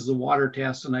see is the water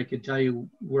test, and I could tell you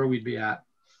where we'd be at.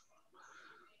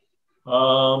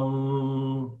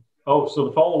 Oh, so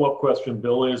the follow-up question,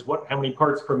 Bill, is how many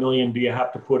parts per million do you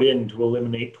have to put in to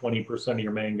eliminate 20% of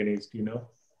your manganese? Do you know?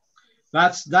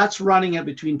 That's running at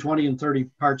between 20 and 30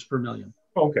 parts per million.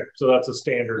 Okay, so that's a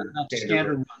standard. That's a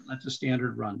standard run. That's a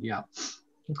standard run. Yeah.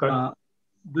 Okay.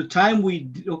 The time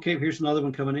okay, here's another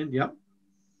one coming in. Yep.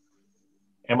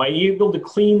 Am I able to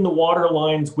clean the water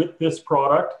lines with this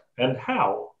product, and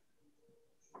how?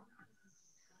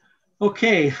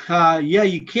 Okay, yeah,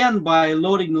 you can by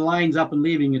loading the lines up and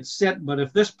leaving it sit, but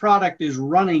if this product is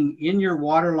running in your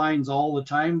water lines all the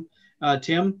time,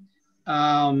 Tim,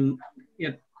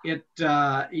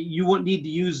 you won't need to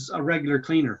use a regular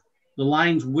cleaner. The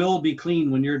lines will be clean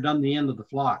when you're done the end of the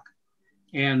flock.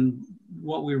 And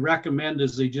what we recommend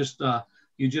is you just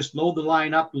load the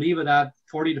line up, leave it at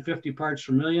 40 to 50 parts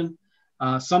per million.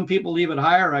 Some people leave it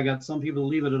higher. I got some people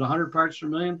leave it at 100 parts per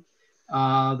million.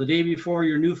 The day before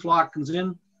your new flock comes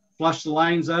in, flush the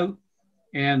lines out,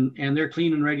 and they're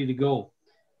clean and ready to go.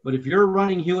 But if you're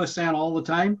running Huwa sand all the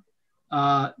time,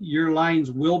 your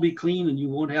lines will be clean and you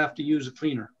won't have to use a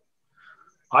cleaner.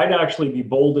 I'd actually be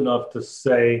bold enough to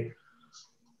say,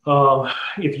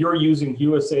 if you're using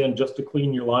Huwa sand just to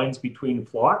clean your lines between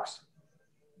flocks,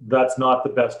 that's not the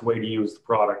best way to use the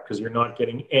product, because you're not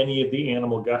getting any of the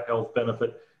animal gut health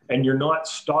benefit, and you're not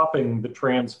stopping the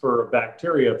transfer of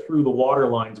bacteria through the water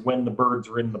lines when the birds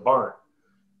are in the barn.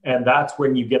 And that's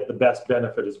when you get the best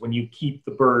benefit, is when you keep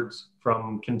the birds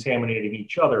from contaminating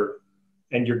each other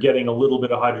and you're getting a little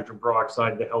bit of hydrogen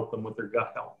peroxide to help them with their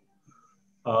gut health.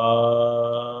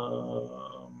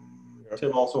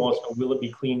 Tim also wants to know, will it be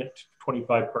clean at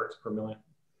 25 parts per million?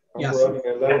 I'm Yes. running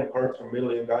 11 parts per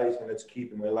million, guys, and it's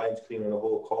keeping my lines clean in the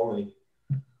whole colony.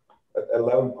 At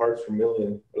 11 parts per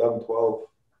million, 11, 12.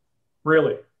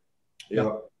 Really?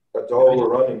 Yeah, that's all we're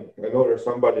running. I know there's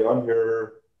somebody on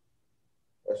here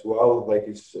as well, like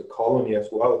it's a colony as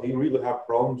well. He really had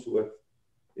problems with,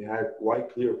 he had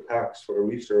white clear plaques for a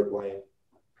recirc line,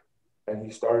 and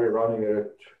he started running it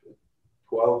at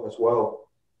 12 as well.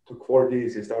 Took 4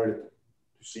 days, he started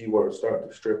to see where it started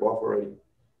to strip off already.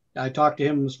 I talked to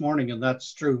him this morning, and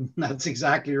that's true. That's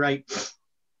exactly right.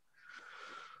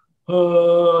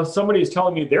 Somebody is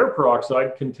telling me their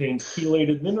peroxide contains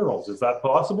chelated minerals. Is that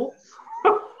possible?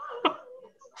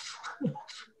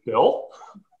 Bill?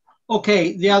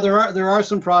 Okay, yeah, there are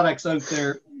some products out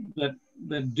there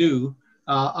that do.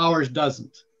 Ours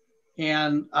doesn't,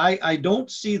 and I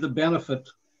don't see the benefit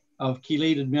of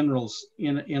chelated minerals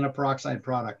in a peroxide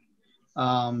product.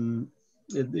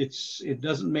 It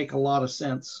doesn't make a lot of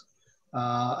sense.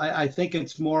 I think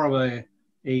it's more of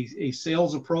a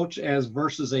sales approach as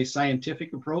versus a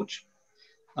scientific approach.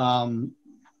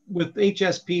 With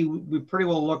HSP, we pretty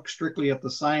well look strictly at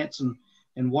the science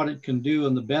and what it can do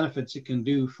and the benefits it can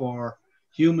do for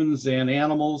humans and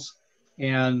animals.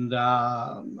 And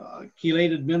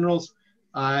chelated minerals,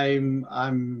 I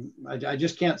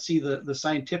just can't see the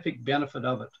scientific benefit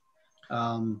of it.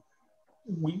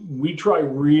 We try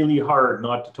really hard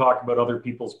not to talk about other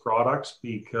people's products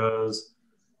because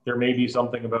there may be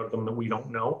something about them that we don't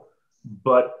know.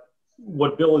 But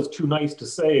what Bill is too nice to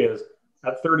say is,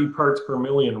 at 30 parts per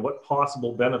million, what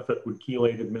possible benefit would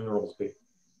chelated minerals be?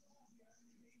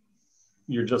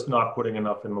 You're just not putting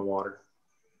enough in the water.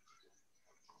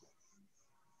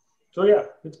 So yeah,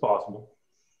 it's possible.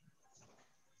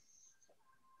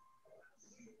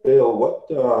 Bill, what,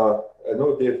 I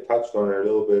know Dave touched on it a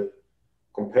little bit,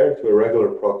 compared to a regular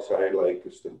peroxide, like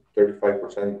it's the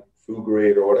 35% food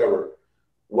grade or whatever,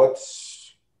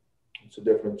 what's the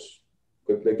difference?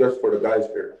 Like just for the guys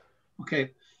here.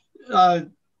 Okay.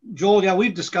 Joel, yeah,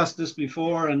 we've discussed this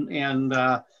before, and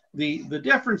the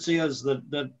difference is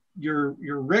that your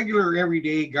regular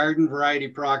everyday garden variety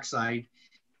peroxide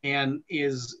and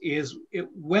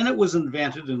when it was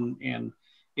invented, and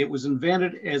it was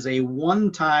invented as a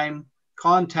one-time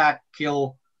contact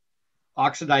kill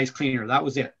oxidized cleaner. That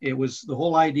was it. It was, the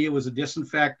whole idea was a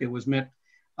disinfect. It was meant,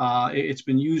 it's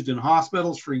been used in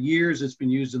hospitals for years. It's been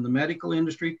used in the medical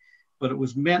industry, but it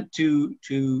was meant to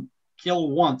kill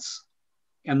once,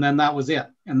 and then that was it.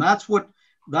 And that's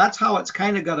how it's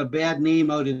kind of got a bad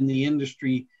name out in the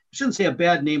industry. I shouldn't say a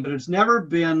bad name, but it's never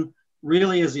been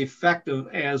really as effective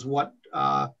as what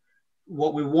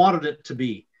we wanted it to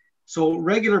be. So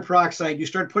regular peroxide, you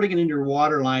start putting it in your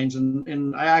water lines,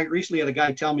 and I recently had a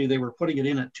guy tell me they were putting it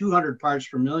in at 200 parts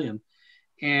per million,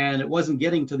 and it wasn't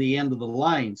getting to the end of the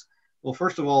lines. Well,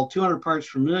 first of all, 200 parts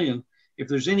per million, if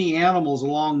there's any animals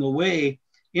along the way,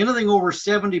 anything over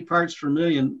 70 parts per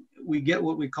million, we get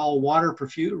what we call water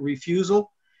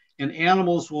refusal, and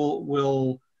animals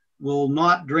will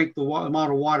not drink the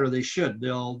amount of water they should.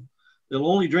 They'll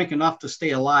only drink enough to stay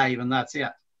alive, and that's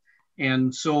it.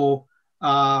 And so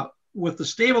with the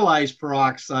stabilized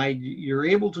peroxide, you're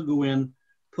able to go in,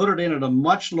 put it in at a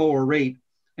much lower rate.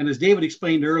 And as David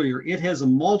explained earlier, it has a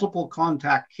multiple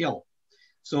contact kill.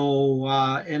 So,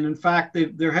 and in fact,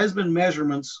 there has been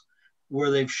measurements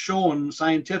where they've shown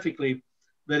scientifically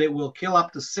that it will kill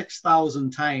up to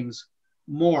 6,000 times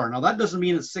more. Now, that doesn't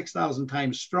mean it's 6,000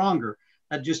 times stronger.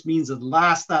 That just means it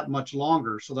lasts that much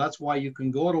longer. So that's why you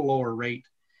can go at a lower rate,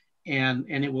 and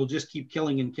it will just keep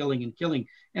killing and killing and killing.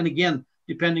 And again,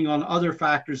 depending on other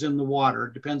factors in the water,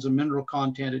 it depends on mineral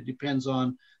content, it depends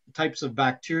on the types of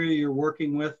bacteria you're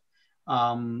working with,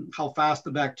 how fast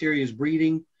the bacteria is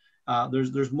breeding.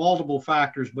 There's multiple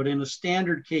factors, but in a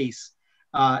standard case,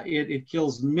 it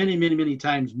kills many, many, many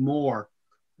times more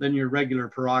than your regular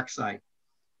peroxide.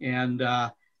 And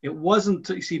it wasn't,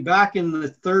 you see, back in the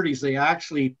 30s, they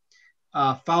actually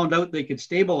found out they could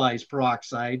stabilize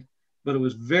peroxide, but it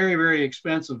was very, very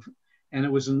expensive. And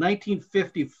it was in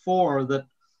 1954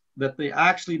 that they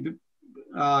actually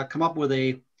come up with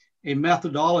a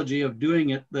methodology of doing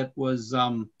it that was,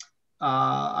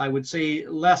 I would say,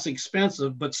 less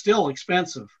expensive, but still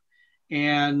expensive.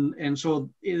 And so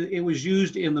it was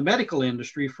used in the medical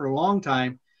industry for a long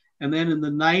time. And then in the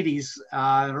 90s,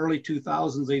 early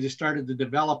 2000s, they just started to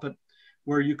develop it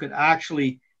where you could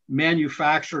actually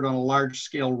manufacture it on a large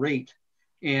scale rate.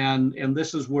 And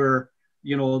this is where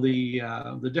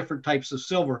the different types of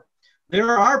silver.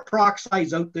 There are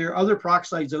peroxides out there, other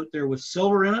peroxides out there with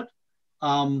silver in it.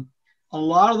 A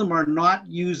lot of them are not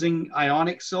using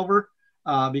ionic silver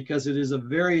because it is a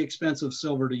very expensive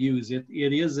silver to use. It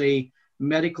is a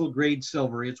medical grade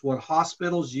silver. It's what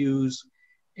hospitals use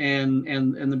and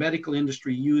the medical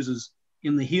industry uses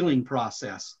in the healing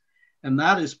process. And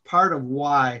that is part of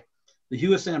why the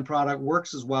Huwa product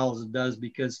works as well as it does,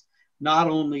 because not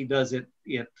only does it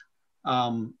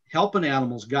help an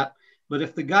animal's gut, but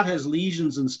if the gut has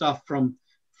lesions and stuff from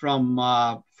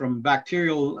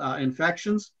bacterial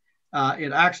infections,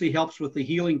 it actually helps with the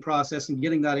healing process and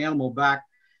getting that animal back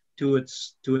to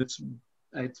its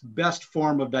best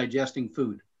form of digesting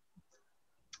food.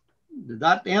 Did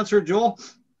that answer, Joel?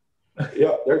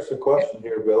 Yeah, there's a question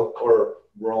here, Bill, or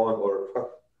Ron, or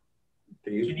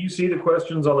can you see the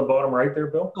questions on the bottom right there,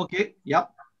 Bill? Okay,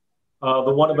 yep.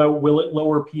 The one about, will it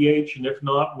lower pH, and if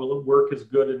not, will it work as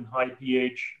good in high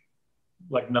pH,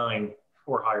 like 9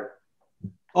 or higher?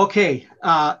 Okay,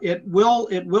 it will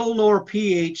lower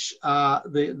pH.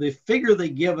 The figure they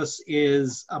give us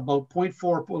is about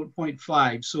 0.4,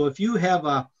 0.5. So if you have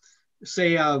an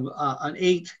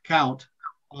 8 count,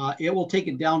 it will take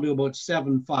it down to about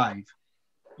 7.5.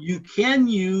 You can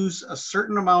use a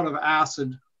certain amount of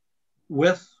acid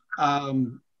with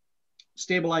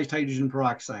stabilized hydrogen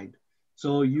peroxide.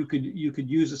 So you could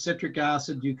use a citric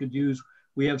acid.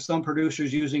 We have some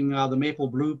producers using the maple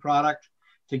blue product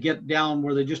to get down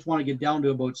where they just want to get down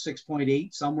to about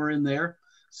 6.8, somewhere in there,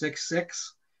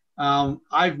 6.6.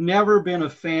 I've never been a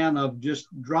fan of just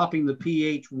dropping the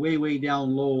pH way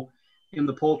down low in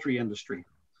the poultry industry.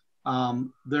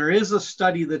 There is a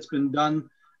study that's been done.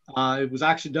 It was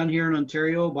actually done here in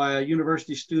Ontario by a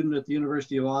university student at the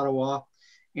University of Ottawa,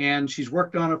 and she's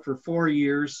worked on it for 4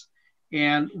 years.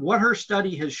 And what her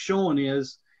study has shown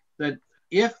is that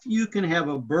if you can have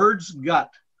a bird's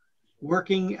gut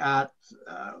working at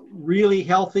really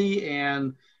healthy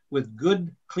and with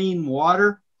good, clean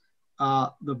water,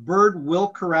 the bird will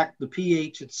correct the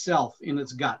pH itself in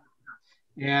its gut.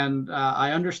 And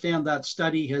I understand that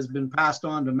study has been passed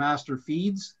on to Master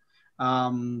Feeds.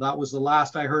 That was the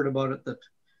last I heard about it,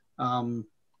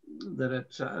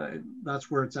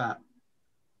 that's where it's at.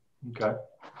 Okay.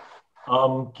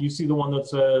 Can you see the one that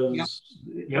says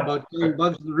about killing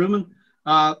bugs in the rumen?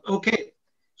 Okay.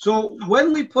 So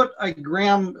when we put a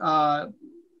gram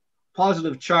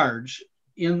positive charge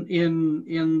in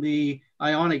the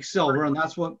ionic silver, and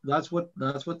that's what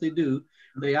they do.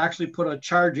 They actually put a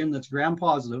charge in that's gram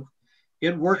positive.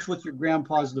 It works with your gram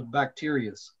positive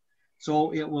bacteria.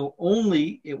 So it will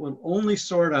only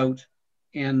sort out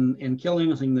and kill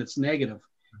anything that's negative.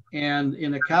 And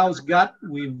in a cow's gut,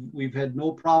 we've had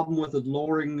no problem with it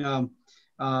lowering the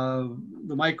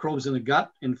microbes in the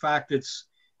gut. In fact, it's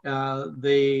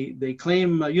they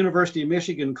claim, University of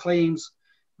Michigan claims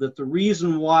that the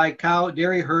reason why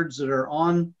dairy herds that are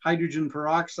on hydrogen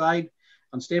peroxide,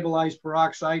 on stabilized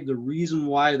peroxide, the reason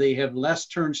why they have less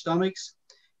turned stomachs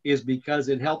is because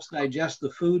it helps digest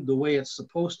the food the way it's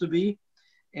supposed to be,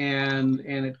 and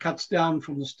it cuts down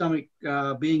from the stomach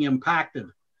being impacted.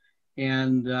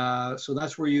 And so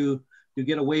that's where you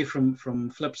get away from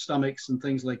flipped stomachs and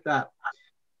things like that.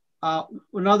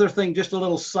 Another thing, just a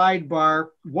little sidebar,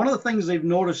 one of the things they've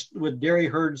noticed with dairy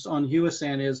herds on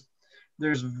Huwa is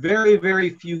there's very, very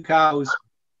few cows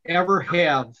ever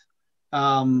have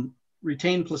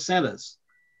retained placentas.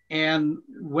 And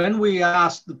when we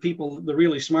asked the people, the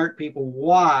really smart people,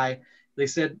 why, they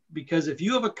said, because if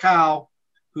you have a cow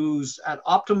who's at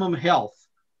optimum health,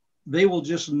 they will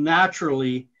just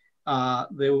naturally,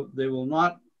 they will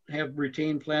not have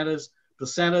retained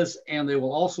placentas, and they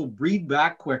will also breed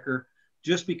back quicker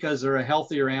just because they're a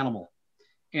healthier animal.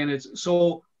 And it's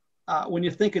so when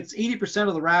you think it's 80%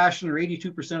 of the ration or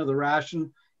 82% of the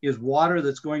ration is water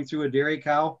that's going through a dairy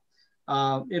cow,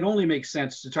 it only makes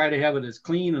sense to try to have it as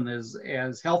clean and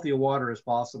as healthy a water as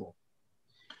possible.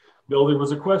 Bill, there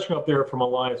was a question up there from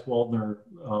Elias Waldner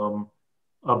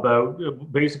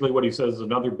about basically what he says is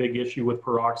another big issue with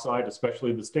peroxide,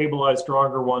 especially the stabilized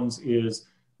stronger ones, is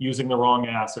using the wrong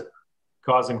acid,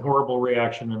 causing horrible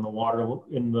reaction in the water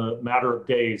in the matter of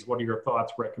days. What are your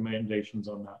thoughts, recommendations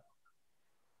on that?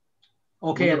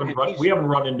 Okay. We haven't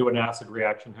run into an acid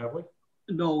reaction, have we?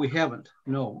 No, we haven't.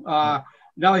 No.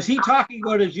 Now, is he talking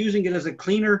about using it as a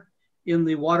cleaner in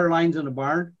the water lines in the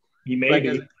barn? He may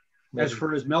be. As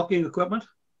for his milking equipment?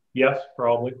 Yes,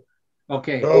 probably.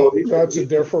 Okay. Oh, that's a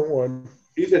different one.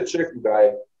 He's a chicken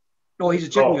guy. Oh, he's a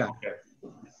chicken guy. Okay.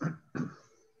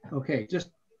 Okay,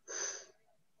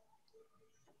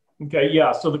 Okay,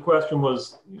 yeah, so the question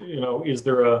was, is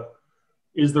there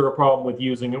is there a problem with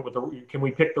using it with the, can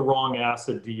we pick the wrong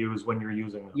acid to use when you're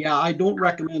using it? Yeah, I don't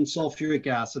recommend sulfuric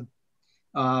acid.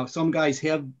 Some guys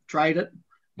have tried it.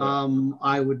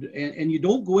 I would, and you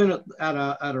don't go in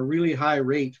at a really high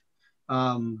rate.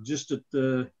 Just at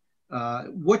the,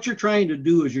 what you're trying to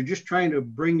do is you're just trying to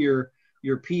bring your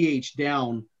pH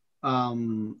down.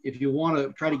 If you want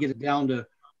to try to get it down to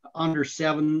under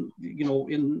 7, you know,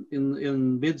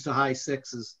 in mids to high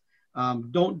 6s.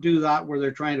 Don't do that where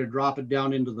they're trying to drop it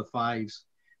down into the 5s.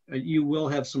 You will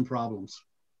have some problems.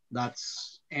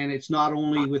 And it's not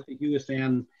only with the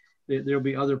Huwa. There'll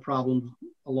be other problems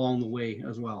along the way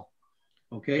as well.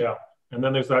 Okay. Yeah. And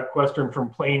then there's that question from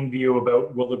Plainview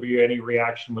about, will there be any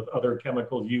reaction with other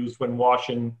chemicals used when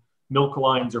washing milk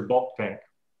lines or bulk tank?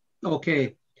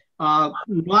 Okay.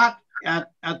 Not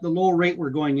at the low rate we're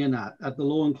going in at the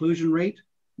low inclusion rate.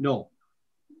 No,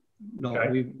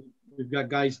 okay. We've got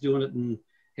guys doing it and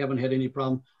haven't had any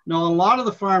problem. Now, a lot of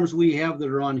the farms we have that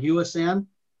are on Huwa,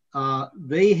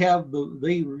 they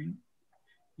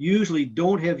usually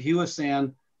don't have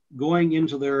Huwa going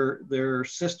into their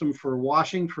system for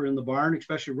washing for in the barn,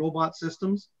 especially robot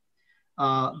systems.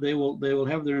 They will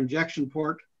have their injection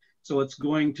port, so it's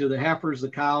going to the heifers,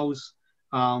 the cows,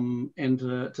 and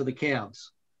to the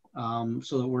calves,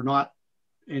 so that we're not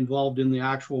involved in the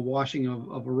actual washing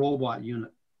of a robot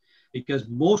unit. Because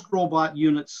most robot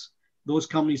units, those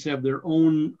companies have their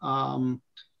own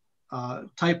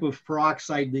type of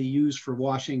peroxide they use for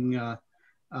washing.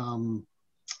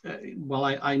 Well,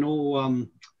 I know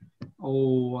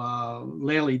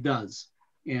Lely does,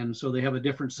 and so they have a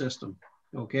different system,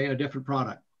 okay, a different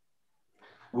product.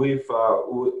 We've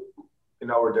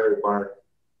in our dairy barn,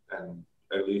 and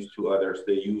at least 2 others,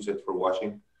 they use it for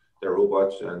washing their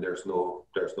robots, and there's no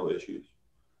issues.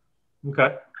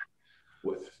 Okay.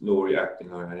 With no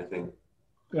reacting or anything.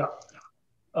 Yeah.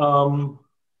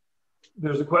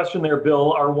 There's a question there,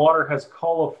 Bill. Our water has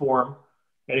coliform,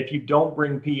 and if you don't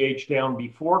bring pH down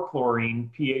before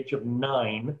chlorine, pH of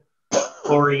 9,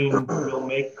 chlorine will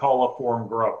make coliform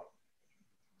grow.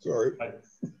 Sorry.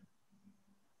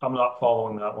 I'm not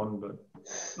following that one, but.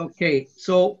 Okay,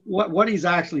 so what he's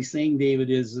actually saying,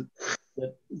 David, is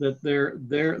that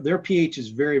their pH is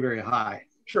very, very high.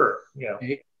 Sure. Yeah.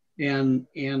 Okay? And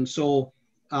so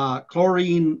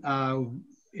chlorine,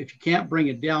 if you can't bring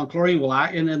it down, chlorine will,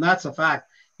 and that's a fact,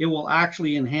 it will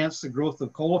actually enhance the growth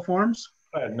of coliforms.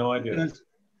 I had no idea.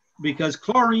 Because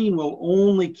chlorine will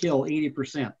only kill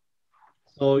 80%.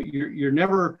 So you're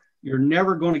never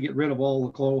going to get rid of all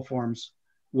the coliforms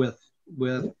with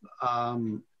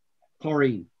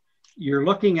chlorine. You're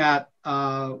looking at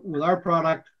with our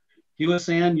product,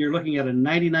 Huwa, you're looking at a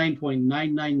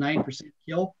 99.999%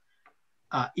 kill.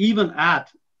 Even at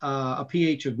a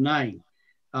pH of 9.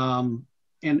 And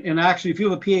actually, if you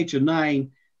have a pH of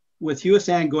 9, with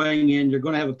Huwa going in, you're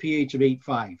going to have a pH of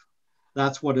 8.5.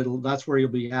 That's where you'll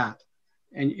be at.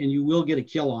 And you will get a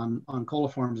kill on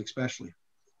coliforms, especially.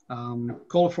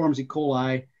 Coliforms E.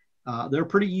 coli, they're a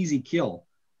pretty easy kill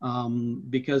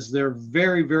because they're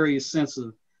very, very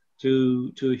sensitive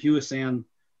to Huwa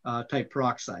type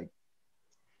peroxide.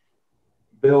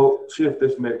 Bill, see if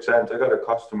this makes sense. I got a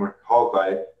customer, hog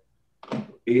guy,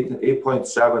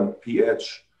 8.7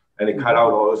 pH, and he cut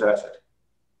out all his acid.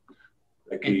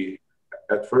 Like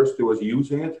at first he was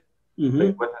using it,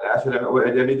 like with acid,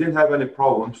 and he didn't have any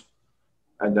problems.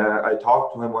 And I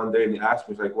talked to him one day, and he asked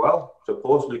me, he's like, "Well,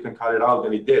 supposedly you can cut it out,"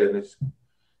 and he did. And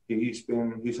he's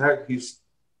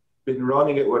been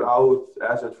running it without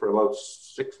acid for about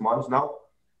 6 months now.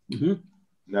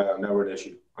 No, never an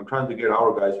issue. I'm trying to get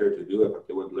our guys here to do it, but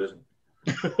they wouldn't listen.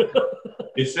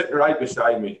 He's sitting right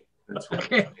beside me. That's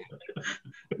okay.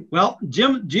 Well,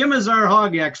 Jim is our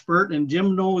hog expert, and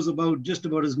Jim knows about just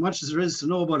about as much as there is to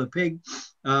know about a pig.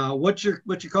 What's your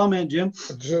comment, Jim?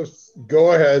 Just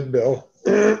go ahead, Bill.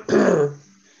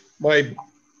 My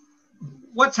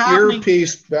what's happening?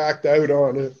 Earpiece backed out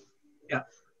on it. Yeah.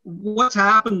 What's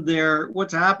happened there,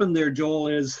 Joel,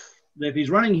 is that if he's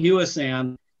running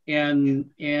Huwa and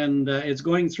it's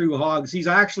going through hogs, he's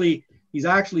actually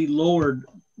lowered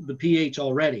the pH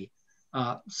already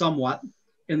somewhat.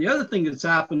 And the other thing that's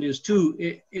happened is too,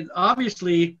 it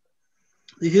obviously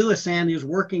the Huwa is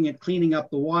working at cleaning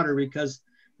up the water because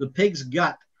the pig's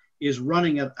gut is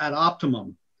running at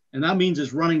optimum, and that means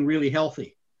it's running really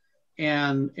healthy.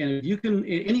 And if you can,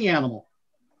 any animal,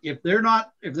 if they're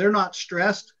not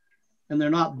stressed and they're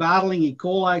not battling E.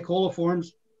 coli,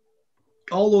 coliforms,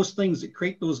 all those things that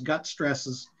create those gut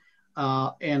stresses,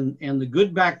 and the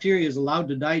good bacteria is allowed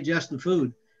to digest the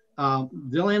food,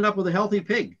 they'll end up with a healthy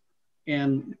pig.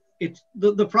 And it's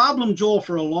the problem, Joel,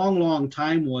 for a long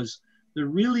time was there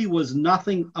really was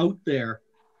nothing out there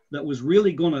that was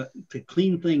really going to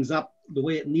clean things up the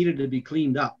way it needed to be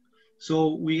cleaned up.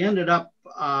 So we ended up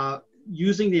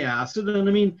using the acid. And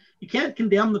I mean, you can't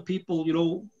condemn the people, you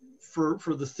know, for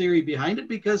the theory behind it,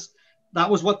 because that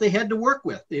was what they had to work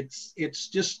with. It's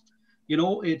just, you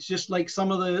know, it's just like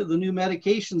some of the new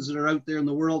medications that are out there in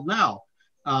the world now.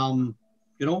 You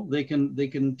know, they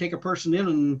can take a person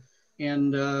in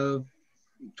and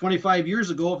 25 years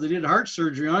ago, if they did heart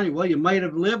surgery on you, well, you might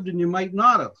have lived and you might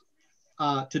not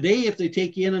have. Today, if they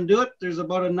take you in and do it, there's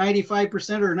about a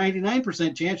 95% or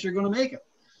 99% chance you're going to make it.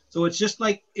 So it's just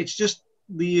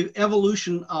the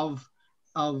evolution of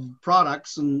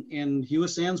products, and Huwa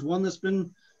Sand's one that's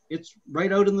it's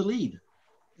right out in the lead.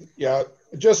 Yeah,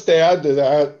 just to add to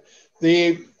that,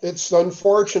 it's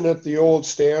unfortunate the old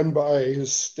standby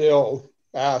is still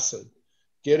acid.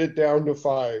 Get it down to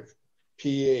 5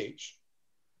 pH.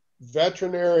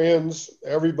 Veterinarians,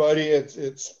 everybody,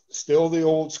 it's still the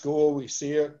old school. We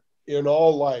see it in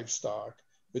all livestock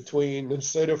between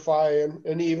acidifying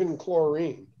and even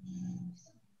chlorine.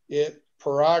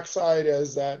 Peroxide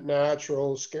as that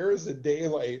natural scares the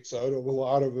daylights out of a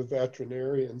lot of the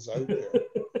veterinarians out there.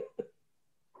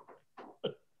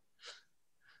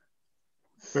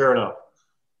 Fair enough.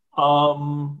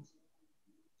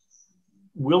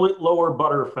 Will it lower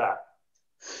butter fat?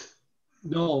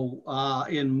 No,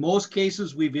 in most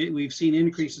cases, we've seen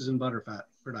increases in butter fat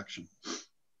production.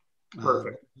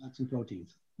 Perfect. Fats and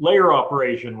proteins. Layer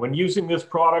operation. When using this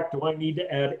product, do I need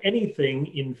to add anything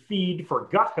in feed for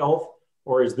gut health,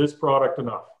 or is this product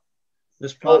enough?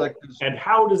 This product is... And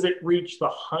how does it reach the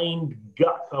hind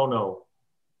gut? Oh no.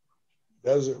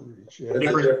 Does it reach? Yeah.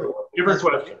 Different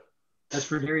question. That's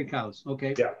for dairy cows.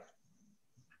 Okay. Yeah.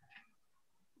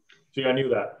 See, I knew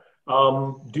that.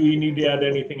 Do you need to add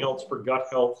anything else for gut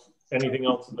health? Anything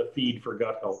else in the feed for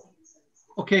gut health?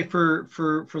 Okay, for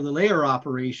the layer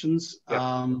operations,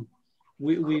 yeah.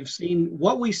 We've seen,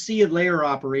 what we see at layer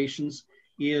operations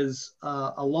is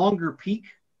a longer peak,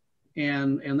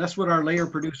 and that's what our layer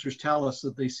producers tell us,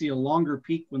 that they see a longer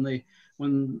peak when the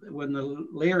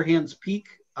layer hens peak.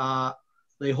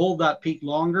 They hold that peak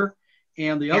longer,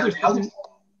 and the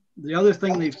other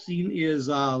thing they've seen is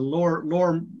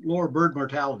lower bird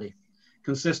mortality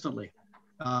consistently.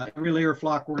 Every layer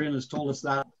flock we're in has told us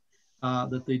that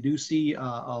they do see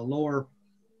a lower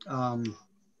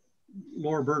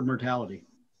bird mortality.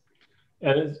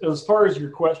 And as far as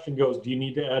your question goes, do you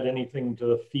need to add anything to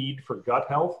the feed for gut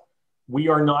health? We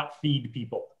are not feed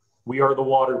people. We are the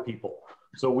water people.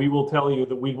 So we will tell you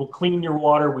that we will clean your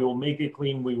water, we will make it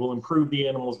clean, we will improve the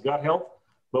animal's gut health,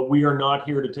 but we are not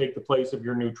here to take the place of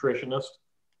your nutritionist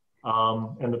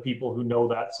and the people who know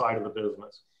that side of the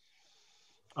business.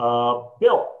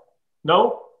 Bill,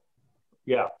 no?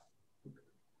 Yeah.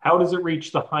 How does it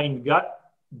reach the hind gut?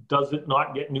 Does it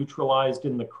not get neutralized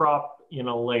in the crop in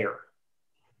a layer?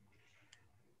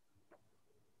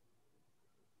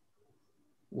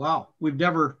 Wow, we've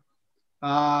never,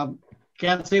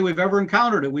 can't say we've ever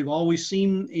encountered it. We've always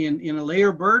seen in a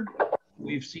layer bird,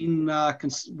 we've seen, I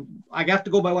have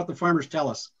to go by what the farmers tell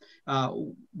us.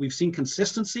 We've seen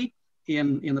consistency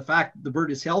in the fact the bird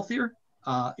is healthier,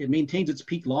 it maintains its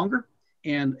peak longer,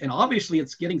 and obviously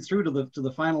it's getting through to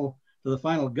the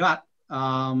final gut.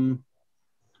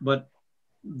 But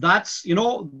that's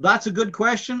a good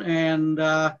question, and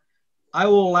I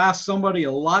will ask somebody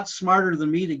a lot smarter than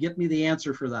me to get me the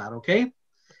answer for that, okay?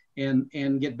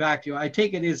 And get back to you. I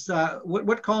take it is,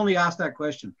 what colony asked that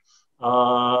question?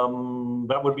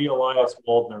 That would be Elias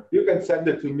Waldner. You can send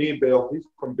it to me, Bill. He's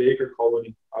from Baker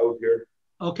Colony out here.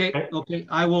 Okay.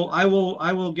 I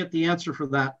will get the answer for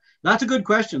that. That's a good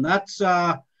question. That's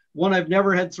one I've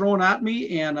never had thrown at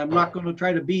me, and I'm not going to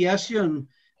try to BS you. And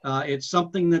it's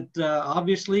something that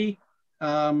obviously,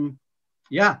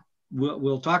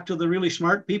 we'll talk to the really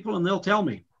smart people and they'll tell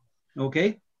me.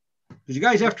 Okay? Because you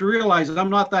guys have to realize that I'm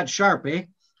not that sharp, eh?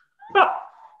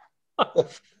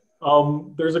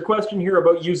 There's a question here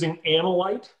about using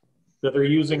analyte, that they're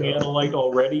using analyte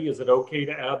already. Is it okay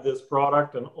to add this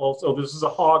product? And also, this is a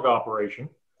hog operation.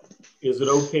 Is it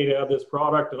okay to add this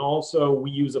product? And also,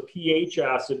 we use a pH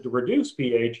acid to reduce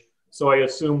pH, so I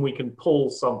assume we can pull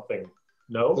something.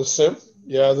 No? The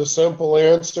simple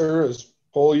answer is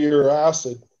pull your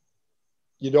acid.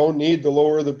 You don't need to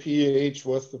lower the pH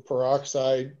with the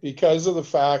peroxide because of the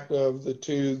fact of the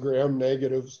 2 gram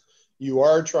negatives you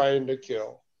are trying to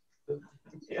kill.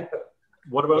 Yeah.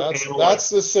 What about analyte? That's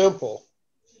the simple.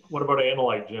 What about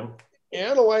analyte, Jim?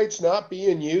 Analyte's not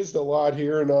being used a lot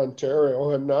here in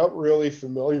Ontario. I'm not really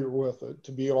familiar with it,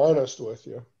 to be honest with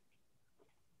you.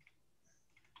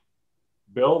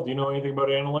 Bill, do you know anything about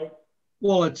analyte?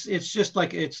 Well, it's just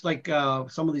like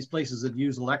some of these places that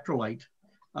use electrolyte,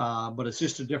 but it's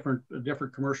just a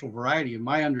different commercial variety. In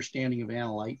my understanding of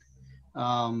analyte,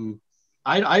 I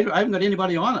haven't got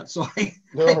anybody on it, so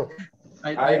No.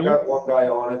 I don't. got one guy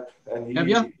on it, and Have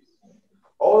you?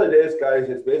 all it is, guys,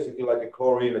 is basically like a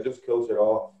chlorine. It just kills it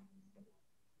off.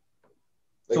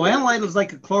 So analyte is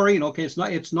like a chlorine. Okay, it's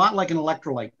not like an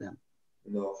electrolyte then.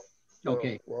 No.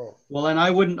 Okay. Wow. Well, then I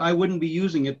wouldn't be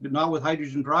using it, but not with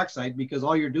hydrogen peroxide, because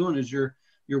all you're doing is you're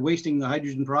wasting the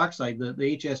hydrogen peroxide, the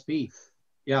HSP.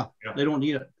 Yeah, they don't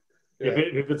need it. Yeah.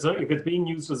 If it's being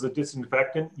used as a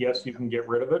disinfectant, yes, you can get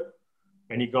rid of it,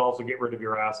 and you can also get rid of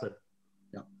your acid.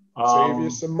 Yeah. Save you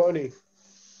some money.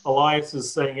 Elias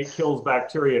is saying it kills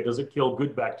bacteria. Does it kill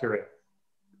good bacteria?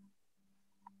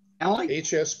 Analyte?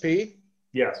 HSP?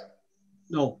 Yes.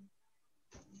 No.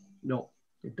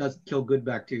 It doesn't kill good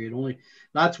bacteria.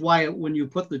 That's why when you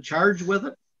put the charge with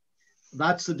it,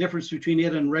 that's the difference between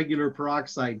it and regular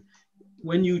peroxide.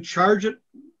 When you charge it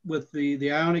with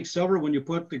the ionic silver, when you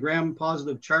put the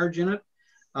gram-positive charge in it,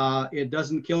 it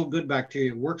doesn't kill good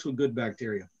bacteria. It works with good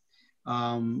bacteria.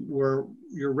 Where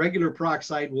your regular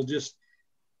peroxide will just,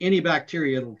 any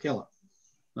bacteria, it'll kill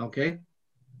it. Okay?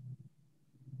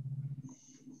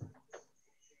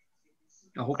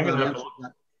 I hope that answers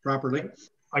that properly.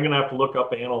 I'm going to have to look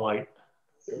up analyte.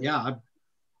 Yeah.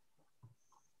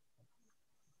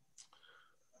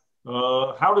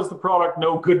 How does the product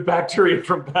know good bacteria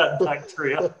from bad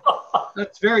bacteria?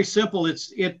 That's very simple.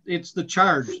 It's the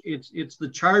charge. It's the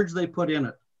charge they put in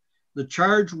it. The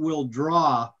charge will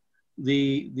draw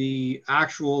the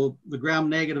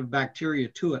gram-negative bacteria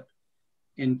to it.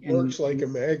 And works like a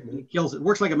magnet. It kills it.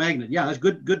 Works like a magnet. Yeah, that's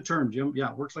good term, Jim.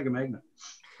 Yeah, it works like a magnet.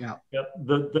 Yeah. Yep.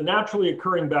 The naturally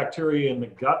occurring bacteria in the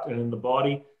gut and in the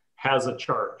body has a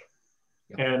charge.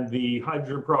 Yep. And the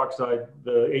hydrogen peroxide,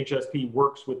 the HSP,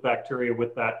 works with bacteria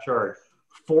with that charge.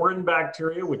 Foreign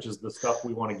bacteria, which is the stuff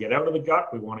we want to get out of the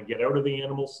gut, we want to get out of the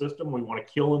animal system, we want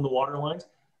to kill in the water lines,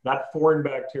 that foreign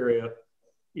bacteria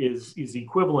is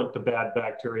equivalent to bad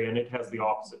bacteria, and it has the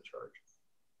opposite charge.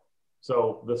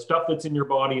 So the stuff that's in your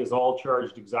body is all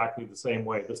charged exactly the same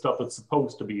way, the stuff that's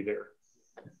supposed to be there.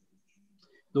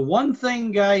 The one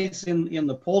thing, guys, in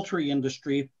the poultry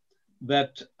industry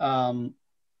that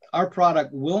our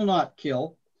product will not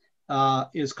kill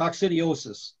is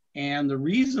coccidiosis. And the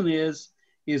reason is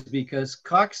because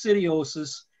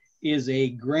coccidiosis is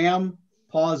a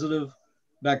gram-positive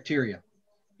bacteria.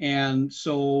 And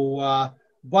so,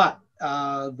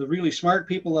 the really smart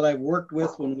people that I've worked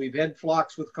with when we've had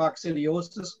flocks with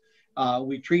coccidiosis,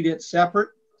 we treat it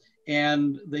separate,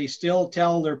 and they still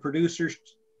tell their producers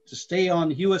to stay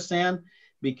on Huwa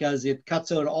because it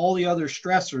cuts out all the other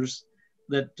stressors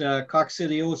that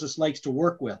coccidiosis likes to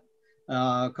work with.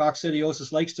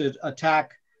 Coccidiosis likes to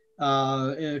attack.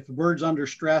 If a bird's under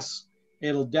stress,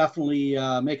 it'll definitely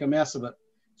make a mess of it.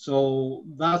 So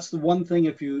that's the one thing.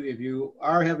 If you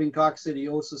are having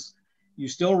coccidiosis, you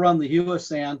still run the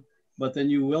Huwa, but then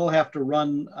you will have to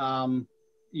run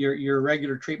your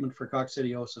regular treatment for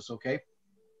coccidiosis. Okay.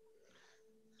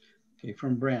 Okay,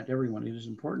 from Brent, everyone, it is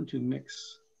important to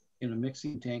mix in a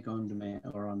mixing tank on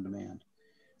demand.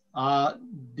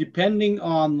 Depending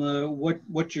on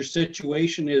what your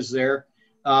situation is there,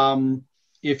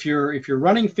 if you're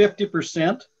running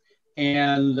 50%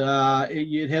 and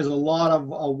it has a lot of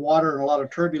water and a lot of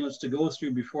turbulence to go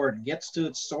through before it gets to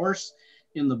its source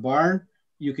in the barn,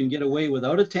 you can get away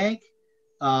without a tank.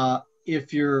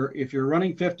 If you're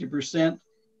running 50%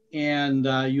 and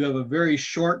you have a very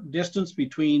short distance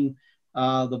between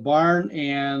the barn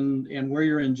and where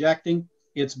you're injecting,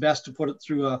 it's best to put it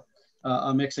through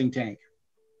a mixing tank.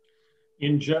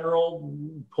 In general,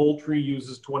 poultry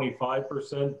uses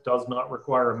 25%, does not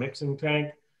require a mixing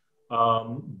tank.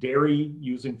 Dairy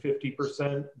using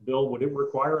 50%. Bill, would it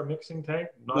require a mixing tank?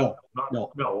 No,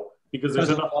 because there's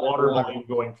enough water volume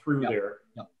going through there.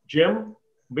 Yep. Jim,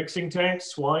 mixing tanks,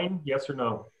 swine, yes or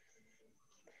no?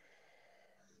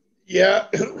 Yeah,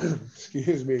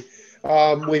 excuse me.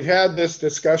 We've had this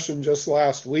discussion just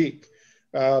last week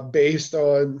based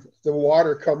on the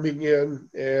water coming in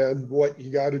and what you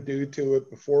got to do to it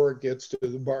before it gets to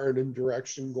the barn and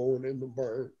direction going in the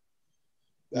barn.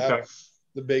 That's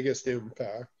the biggest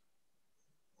impact.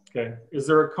 Okay. Is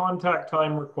there a contact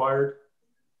time required?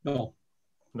 No.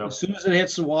 As soon as it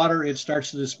hits the water, it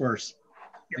starts to disperse.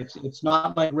 Yep. It's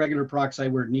not like regular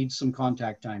peroxide where it needs some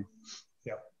contact time.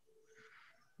 Yeah.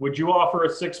 Would you offer a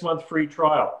 6-month free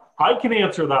trial? I can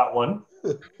answer that one.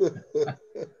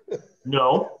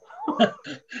 No.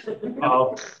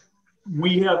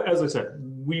 We have, as I said,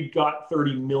 we've got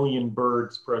 30 million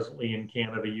birds presently in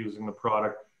Canada using the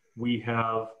product. We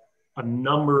have a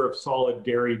number of solid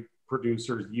dairy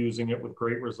producers using it with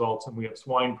great results, and we have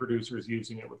swine producers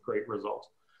using it with great results.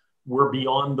 We're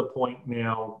beyond the point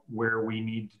now where we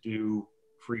need to do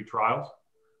free trials.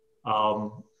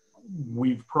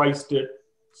 We've priced it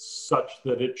such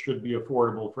that it should be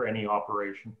affordable for any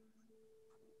operation.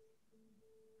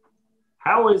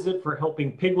 How is it for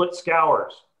helping piglet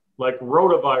scours like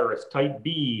rotavirus type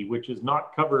B, which is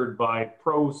not covered by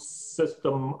Pro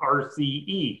System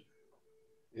RCE?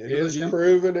 It is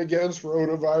proven against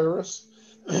rotavirus.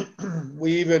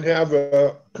 We even have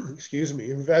a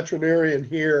veterinarian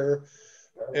here,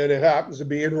 and it happens to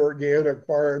be an organic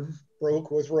barn,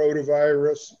 broke with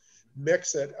rotavirus.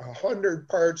 Mix it 100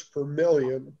 parts per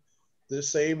million, the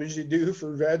same as you do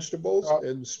for vegetables,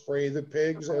 and spray the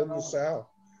pigs and the sow.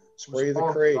 Spray the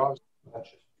crate.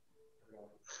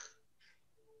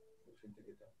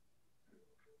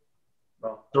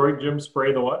 Sorry, Jim,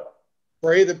 spray the what?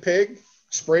 Spray the pig,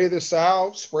 spray the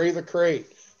sow, spray the crate.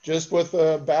 Just with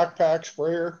a backpack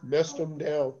sprayer, mist them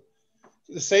down.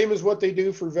 The same as what they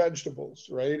do for vegetables,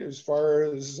 right? As far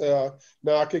as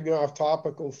knocking off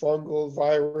topical fungal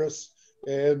virus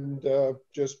and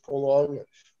just prolong it.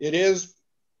 It is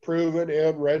proven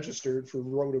and registered for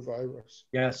rotavirus.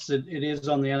 Yes, it is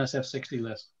on the NSF 60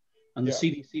 list, on the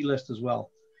CDC list as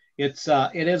well. It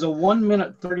has a 1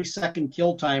 minute 30-second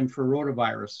kill time for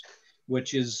rotavirus,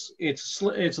 which is it's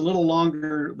a little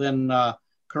longer than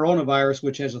coronavirus,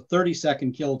 which has a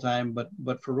 30-second kill time,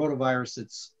 but for rotavirus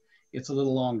it's a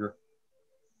little longer,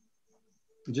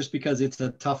 just because it's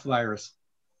a tough virus.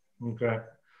 Okay.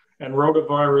 And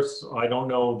rotavirus, I don't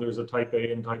know, there's a type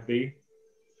A and type B?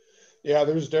 Yeah,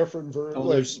 there's different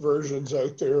versions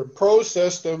out there. Pro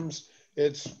Systems,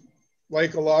 it's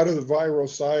like a lot of the viral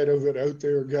side of it out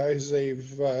there, guys.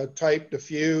 They've typed a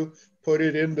few, put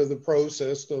it into the Pro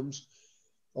Systems.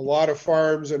 A lot of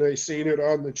farms, and I've seen it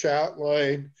on the chat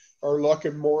line, are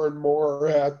looking more and more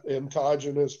at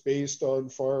endogenous based on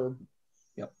farm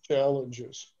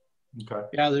challenges. Okay.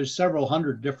 Yeah, there's several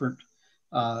hundred different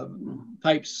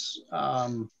types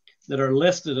that are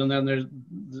listed, and then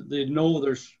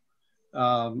there's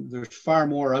far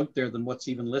more out there than what's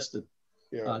even listed.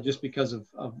 Just because of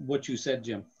what you said,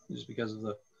 Jim, just because of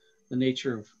the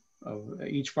nature of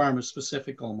each farm is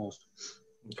specific almost.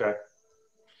 Okay.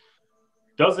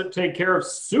 Does it take care of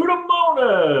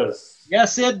Pseudomonas?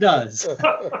 Yes, it does.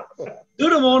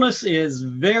 Pseudomonas is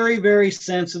very, very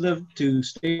sensitive to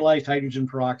stabilized hydrogen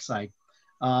peroxide.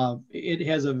 It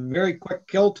has a very quick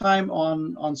kill time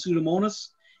on Pseudomonas,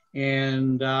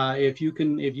 and if you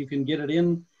can get it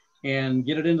in and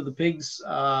get it into the pigs,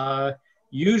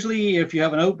 usually if you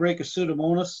have an outbreak of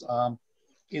Pseudomonas,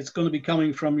 it's going to be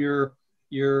coming from your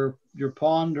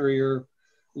pond or your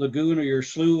lagoon or your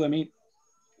slough. I mean,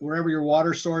 wherever your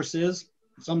water source is,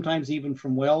 sometimes even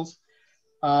from wells.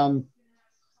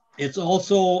 It's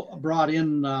also brought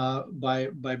in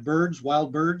by birds,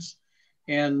 wild birds.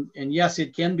 And yes,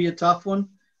 it can be a tough one,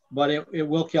 but it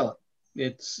will kill it.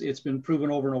 It's been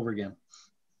proven over and over again.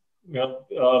 Yeah,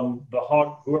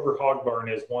 whoever hog barn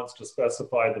is wants to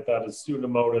specify that is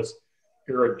Pseudomonas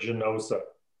aeruginosa.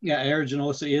 Yeah,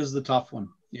 aeruginosa is the tough one.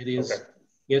 It is. Okay.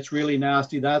 It's really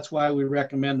nasty. That's why we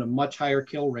recommend a much higher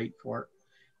kill rate for it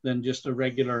than just a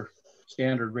regular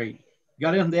standard rate. You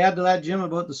got anything to add to that, Jim,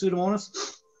 about the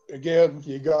Pseudomonas? Again,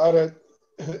 you got it.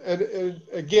 And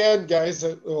again, guys,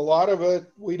 a lot of it,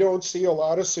 we don't see a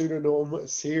lot of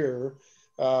Pseudomonas here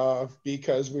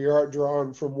because we are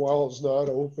drawn from wells, not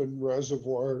open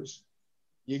reservoirs.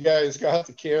 You guys got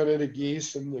the Canada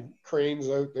geese and the cranes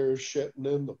out there shitting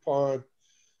in the pond.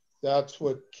 That's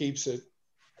what keeps it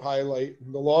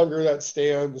highlighting. The longer that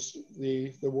stands,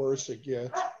 the worse it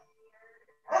gets.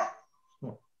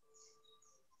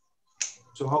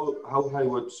 So how high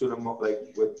would Pseudomonas,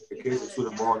 like with the case of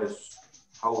Pseudomonas,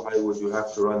 how high would you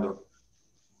have to run them?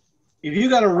 If you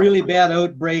got a really bad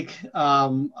outbreak,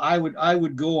 I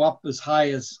would go up as high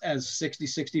as 60,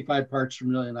 65 parts per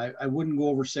million. I wouldn't go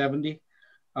over 70.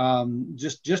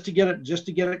 Just to get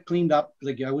it cleaned up.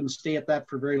 Like, I wouldn't stay at that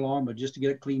for very long, but just to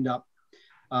get it cleaned up.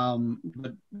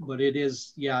 But it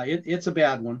is, yeah, it's a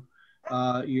bad one.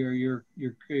 Your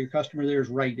customer there is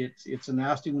right. It's a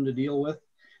nasty one to deal with.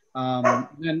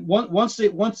 And once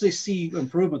they see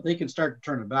improvement, they can start to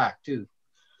turn it back too,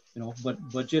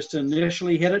 but just to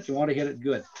initially hit it, you want to hit it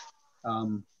good.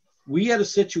 We had a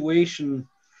situation,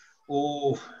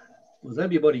 was that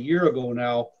be about a year ago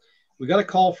now. We got a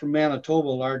call from Manitoba, a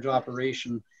large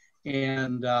operation,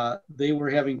 and they were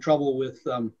having trouble with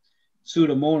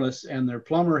Pseudomonas, and their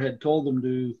plumber had told them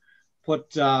to put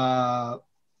the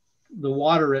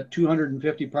water at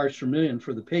 250 parts per million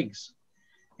for the pigs.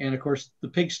 And of course, the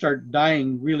pigs start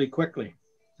dying really quickly.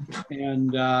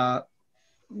 And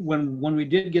when we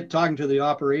did get talking to the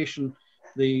operation,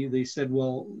 they said,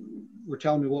 well, we're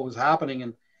telling me what was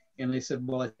happening. And they said,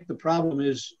 well, I think the problem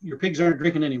is your pigs aren't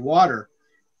drinking any water.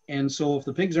 And so if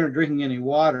the pigs aren't drinking any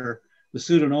water, the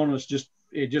Pseudomonas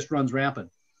just runs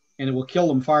rampant, and it will kill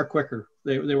them far quicker.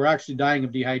 They were actually dying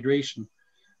of dehydration.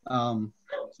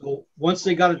 So once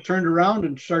they got it turned around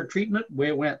and started treating it, away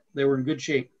it went. They were in good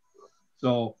shape.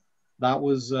 So that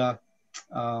was, I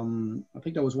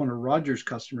think that was one of Roger's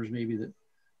customers maybe that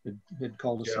had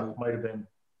called us. Yeah, out. might have been.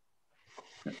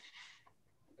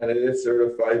 And it is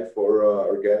certified for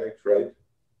organics, right?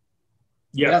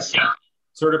 Yes.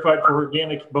 Certified for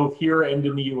organic both here and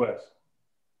in the US.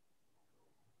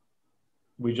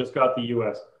 We just got the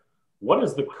US. What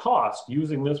is the cost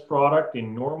using this product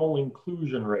in normal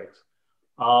inclusion rates?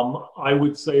 I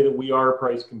would say that we are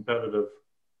price competitive.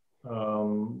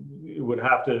 It would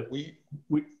have to. We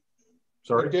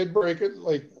did break it,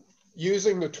 like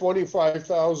using the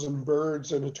 25,000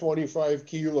 birds in a 25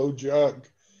 kilo jug.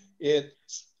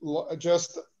 It's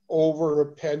just over a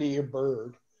penny a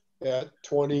bird at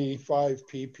 25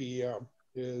 ppm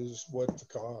is what the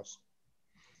cost.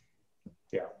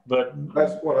 Yeah, but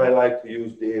that's what I like to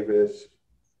use, Dave, is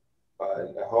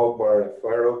a hog barn, a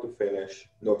farrow to finish.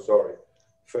 No, sorry,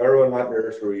 farrow and hot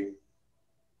nursery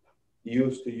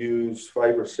used to use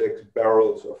 5 or 6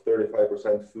 barrels of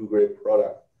 35% food grade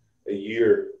product a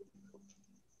year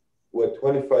with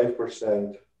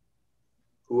 25%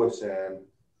 Huwa sand,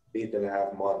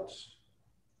 8.5 months.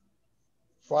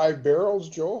 5 barrels,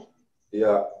 Joel?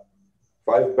 Yeah,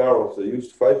 5 barrels. They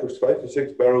used 5 to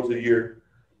 6 barrels a year.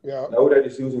 Yeah. Now that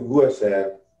it's using Huwa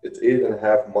sand, it's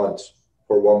 8.5 months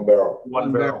for 1 barrel.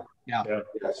 One barrel. Yeah.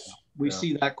 Yes. We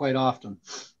see that quite often.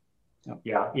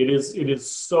 Yeah, it is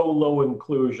so low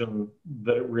inclusion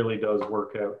that it really does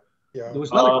work out. Yeah. There was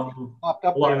another popped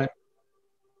up there.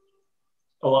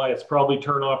 Elias, probably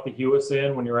turn off the Huwa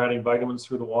sand when you're adding vitamins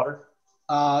through the water.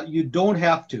 You don't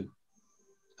have to,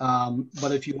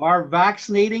 but if you are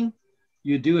vaccinating,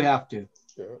 you do have to.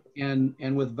 Yeah.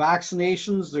 And with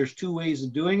vaccinations, there's 2 ways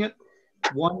of doing it.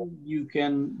 One, you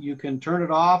can turn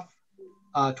it off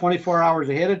 24 hours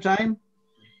ahead of time,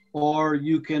 or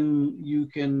you can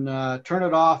turn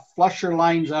it off, flush your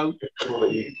lines out,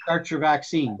 and start your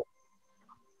vaccine.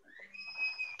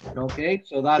 Okay,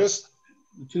 so that's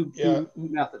two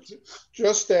methods.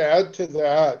 Just to add to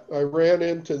that, I ran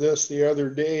into this the other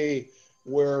day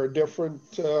where a different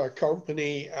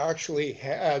company actually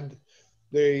had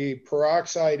the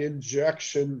peroxide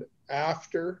injection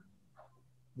after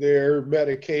their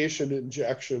medication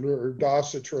injection or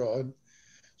dosatron.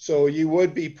 So you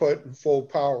would be putting full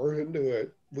power into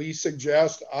it. We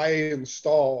suggest I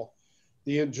install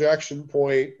the injection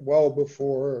point well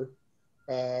before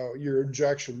your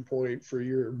injection point for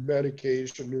your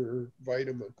medication or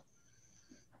vitamin.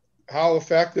 How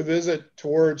effective is it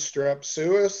towards strep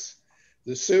suis?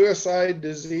 The suicide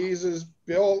diseases,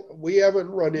 Bill, we haven't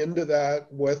run into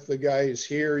that with the guys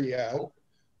here yet.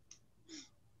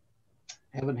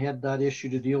 Haven't had that issue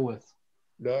to deal with.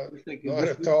 Not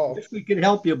at all. I wish we could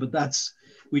help you, but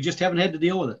we just haven't had to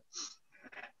deal with it.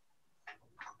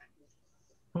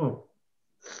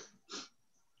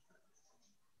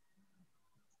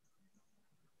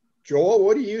 Joel,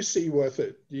 what do you see with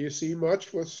it? Do you see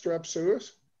much with strep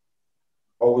suis?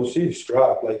 Oh, we see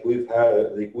strep like we've had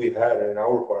it in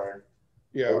our barn.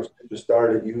 Yeah. We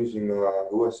started using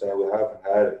Huwa sand, we haven't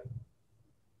had it.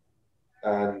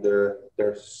 And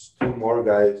there's 2 more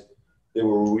guys. They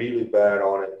were really bad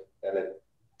on it, and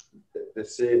they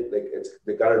say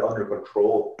they got it under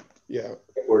control. Yeah.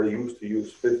 Where they used to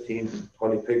use 15,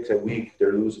 20 pigs a week,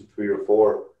 they're losing 3 or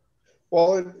 4.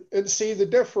 Well, and see the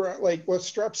different, like with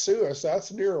strep suis,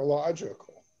 that's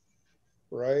neurological,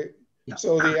 right? Yeah.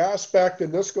 So the aspect,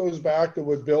 and this goes back to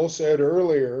what Bill said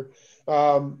earlier,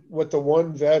 what the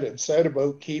one vet had said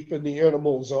about keeping the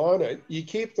animals on it, you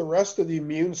keep the rest of the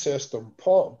immune system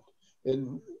pumped,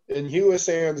 and Huwa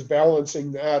sand's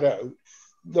balancing that out.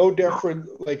 No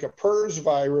different, like a PRRS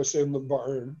virus in the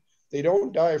barn, they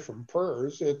don't die from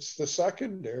PRRS, it's the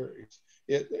secondaries.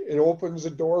 It opens the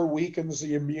door, weakens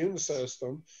the immune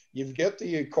system. You get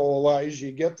the E. coli,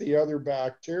 you get the other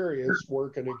bacteria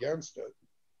working against it.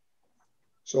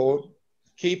 So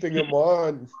keeping them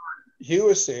on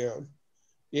Huwa sand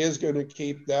is going to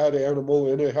keep that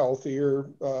animal in a healthier,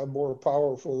 more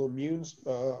powerful immune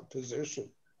position.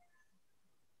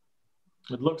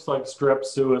 It looks like strep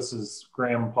suis is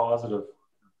gram positive.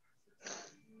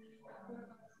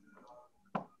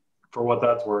 For what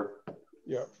that's worth.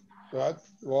 Yeah.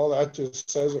 That just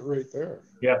says it right there.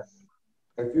 Yeah.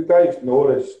 Have you guys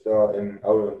noticed in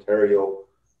out of Ontario,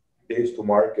 days to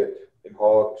market in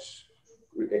hogs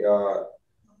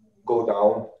go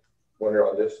down when they're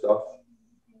on this stuff?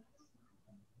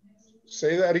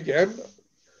 Say that again.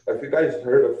 Have you guys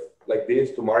heard of like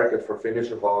days to market for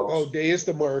finisher hogs? Oh, days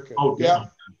to market. Oh, yeah.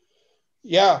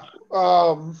 Yeah.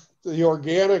 The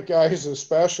organic guys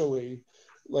especially,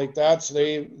 like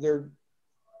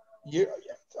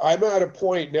I'm at a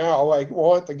point now, I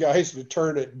want the guys to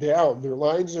turn it down. Their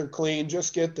lines are clean,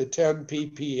 just get the 10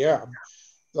 ppm.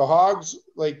 The hogs,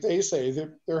 like they say,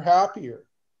 they're happier.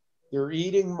 They're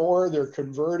eating more, they're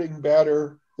converting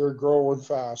better, they're growing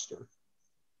faster.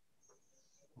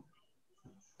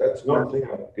 That's one thing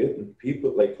I'm getting.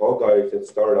 People like hog guys that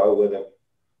start out with them,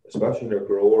 especially their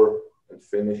grower and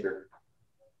finisher,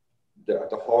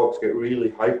 the hogs get really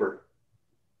hyper.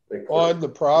 Like on the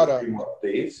product. 3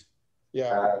 days.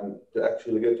 Yeah. And to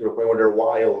actually get to a point where they're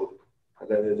wild and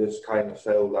then they just kind of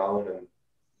settle down. And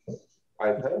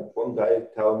I've had one guy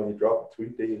tell me he dropped 3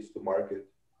 days to market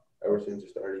ever since he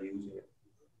started using it.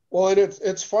 Well, and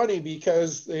it's funny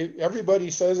because everybody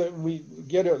says it, and we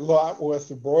get it a lot with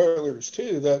the broilers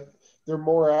too, that they're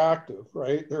more active,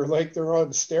 right? They're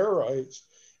on steroids.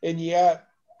 And yet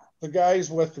the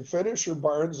guys with the finisher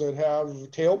barns that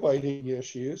have tail biting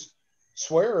issues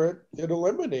swear it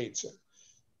eliminates it.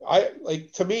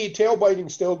 To me, tail biting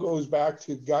still goes back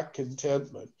to gut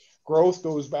contentment. Growth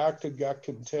goes back to gut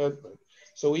contentment.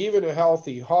 So even a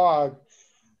healthy hog,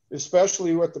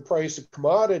 especially with the price of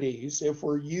commodities, if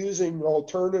we're using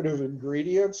alternative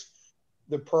ingredients,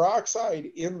 the peroxide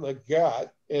in the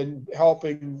gut and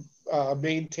helping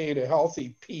maintain a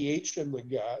healthy pH in the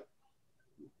gut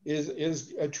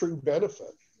is a true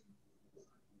benefit.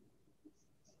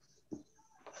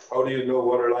 How do you know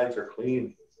water lines are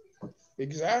clean?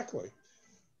 Exactly.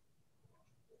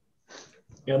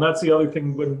 And that's the other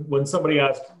thing when somebody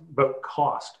asks about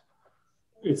cost.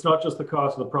 It's not just the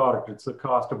cost of the product, it's the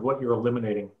cost of what you're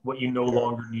eliminating, what you no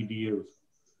longer need to use.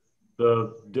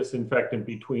 The disinfectant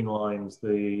between lines,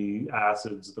 the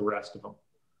acids, the rest of them.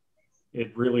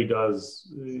 It really does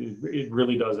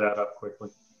add up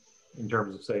quickly in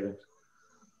terms of savings.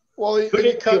 Well,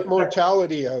 you cut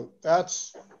mortality out.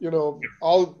 That's,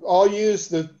 I'll use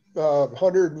the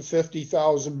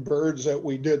 150,000 birds that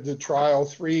we did the trial,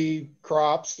 3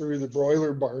 crops through the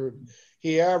broiler barn.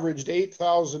 He averaged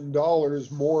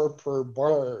 $8,000 more per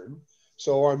barn.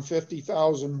 So on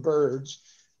 50,000 birds,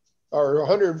 or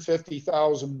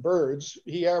 150,000 birds,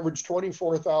 he averaged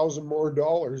 $24,000 more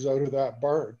out of that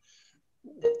barn.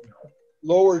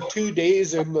 Lower 2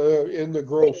 days in the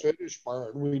grow finish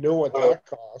barn. We know what that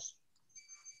costs.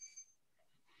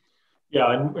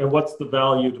 Yeah, and what's the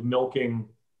value to milking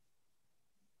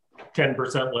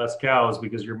 10% less cows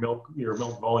because your milk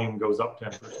volume goes up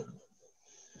 10%?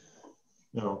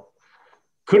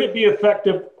 Could it be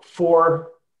effective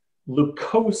for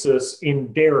leukosis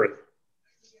in dairy?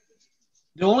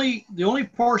 The only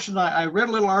portion I read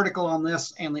a little article on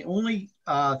this, and the only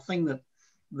thing that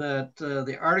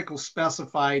the article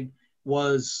specified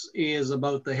is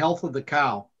about the health of the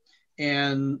cow,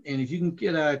 and if you can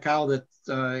get a cow that's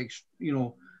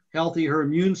healthy, her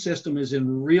immune system is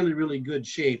in really, really good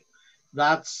shape.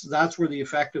 That's where the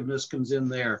effectiveness comes in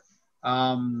there.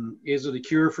 Is it a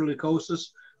cure for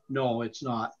leukosis? No, it's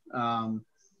not.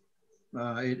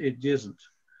 It isn't.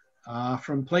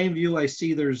 From Plainview, I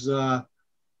see there's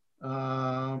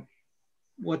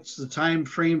what's the time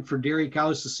frame for dairy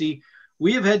cows to see?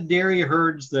 We have had dairy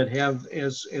herds that have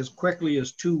as quickly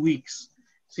as 2 weeks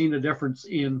seen a difference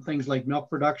in things like milk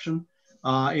production.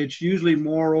 It's usually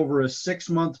more over a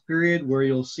 6-month period where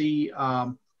you'll see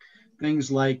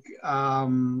things like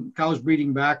cows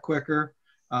breeding back quicker,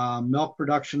 milk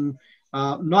production.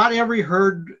 Not every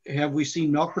herd have we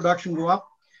seen milk production go up,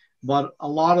 but a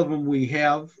lot of them we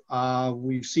have.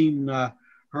 We've seen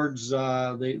herds,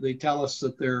 they tell us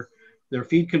that their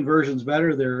feed conversion's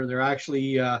better. They're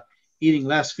actually eating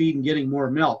less feed and getting more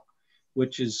milk,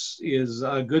 which is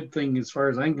a good thing as far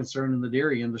as I'm concerned in the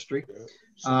dairy industry.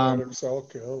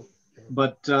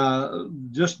 But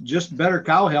just better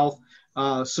cow health.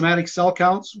 Somatic cell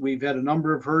counts, we've had a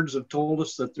number of herds have told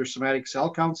us that their somatic cell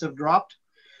counts have dropped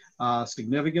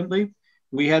significantly.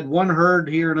 We had one herd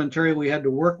here in Ontario we had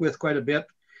to work with quite a bit.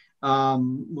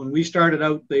 When we started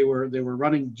out, they were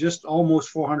running just almost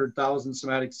 400,000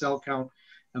 somatic cell count,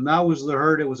 and that was the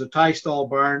herd. It was a tie stall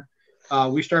barn.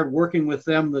 We started working with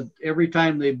them that every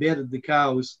time they bedded the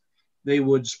cows, they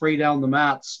would spray down the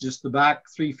mats, just the back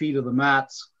 3 feet of the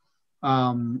mats.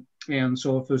 And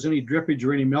so if there's any drippage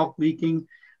or any milk leaking,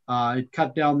 it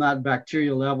cut down that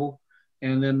bacteria level.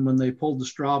 And then when they pulled the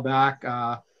straw back,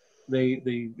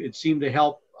 it seemed to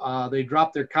help. They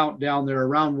dropped their count down. They're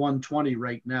around 120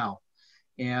 right now,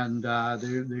 and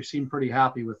they seem pretty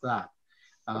happy with that.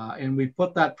 And we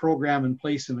put that program in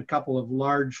place in a couple of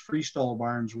large freestall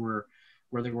barns where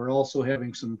they were also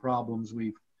having some problems.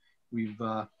 We've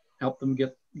helped them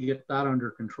get that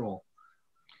under control.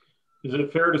 Is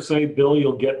it fair to say, Bill,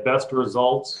 you'll get best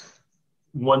results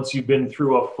once you've been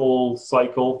through a full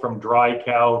cycle from dry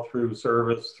cow through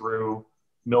service, through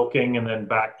milking, and then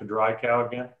back to dry cow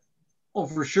again? Oh,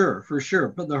 for sure.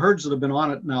 But the herds that have been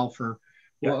on it now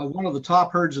one of the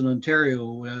top herds in Ontario,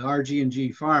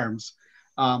 RG&G Farms,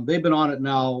 they've been on it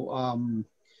now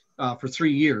for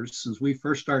 3 years since we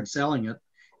first started selling it.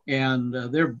 And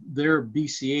their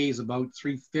BCA is about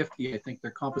 350, I think, their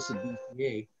composite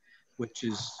BCA, which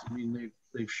is, I mean,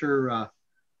 they've sure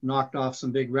knocked off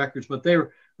some big records, but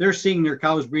they're seeing their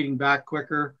cows breeding back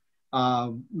quicker.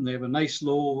 They have a nice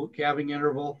low calving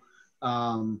interval.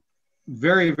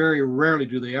 Very, very rarely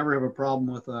do they ever have a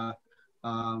problem with a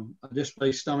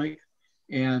displaced stomach,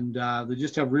 and they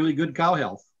just have really good cow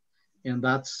health, and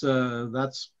that's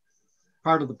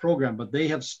part of the program. But they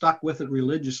have stuck with it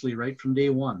religiously right from day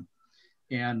one,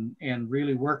 and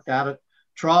really worked at it.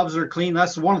 Troughs are clean.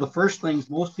 That's one of the first things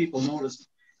most people notice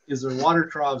is their water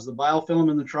troughs. The biofilm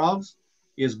in the troughs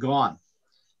is gone,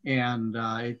 and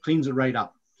it cleans it right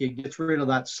up. It gets rid of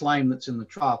that slime that's in the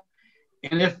trough.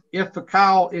 And if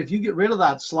you get rid of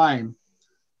that slime,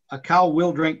 a cow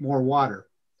will drink more water.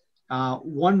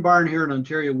 One barn here in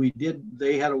Ontario,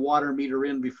 they had a water meter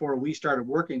in before we started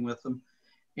working with them,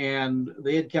 and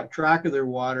they had kept track of their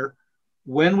water.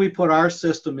 When we put our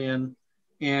system in,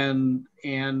 and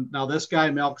now this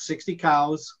guy milks 60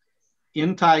 cows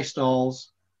in tie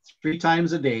stalls 3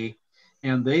 times a day,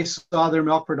 and they saw their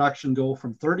milk production go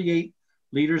from 38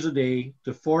 liters a day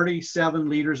to 47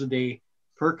 liters a day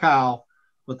per cow.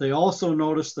 But they also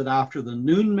noticed that after the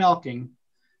noon milking,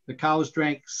 the cows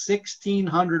drank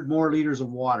 1,600 more liters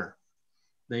of water.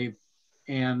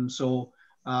 So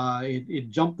it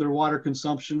jumped their water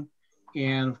consumption,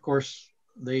 and of course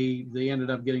they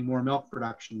ended up getting more milk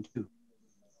production too.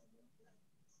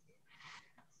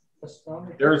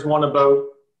 There's one about,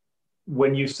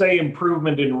 when you say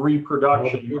improvement in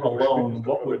reproduction alone,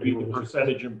 what would be the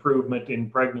percentage improvement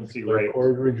in pregnancy rate?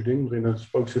 Well,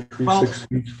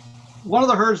 one of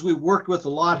the herds we worked with a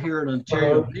lot here in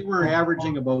Ontario, they were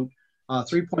averaging about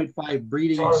 3.5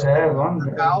 breedings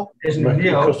per cow. And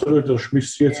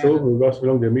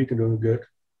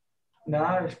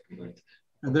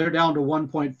they're down to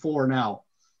 1.4 now.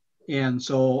 And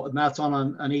that's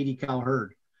on an 80 cow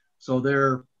herd. So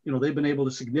they've been able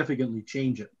to significantly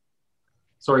change it.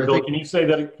 Sorry, Bill, can you say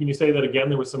that again?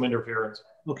 There was some interference.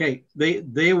 Okay.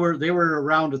 They were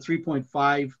around a 3.5,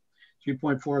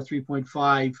 3.4,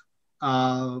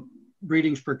 3.5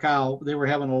 breedings per cow. They were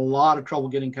having a lot of trouble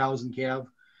getting cows in calve.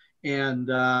 And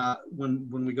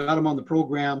when we got them on the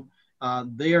program,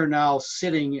 they are now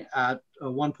sitting at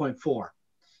 1.4,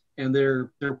 and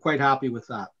they're quite happy with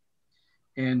that.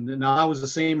 And now that was the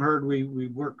same herd we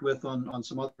worked with on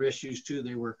some other issues too.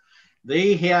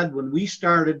 When we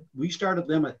started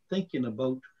them, I think in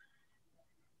about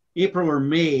April or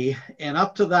May, and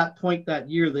up to that point that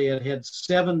year, they had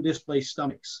 7 displaced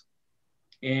stomachs.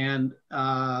 And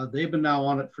they've been now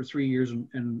on it for 3 years,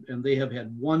 and they have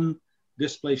had 1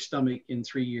 displaced stomach in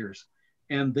 3 years.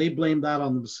 And they blamed that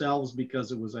on themselves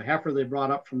because it was a heifer they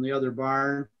brought up from the other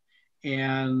barn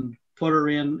and put her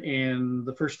in, and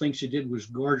the first thing she did was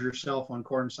gorge herself on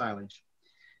corn silage.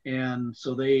 And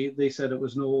so they said it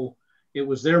was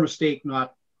their mistake,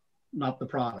 not the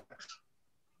products.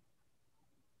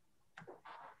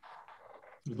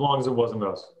 As long as it wasn't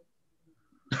us.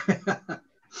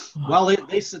 Well,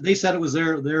 they said it was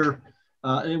their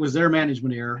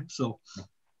management error. So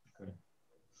okay.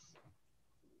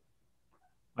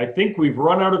 I think we've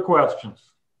run out of questions.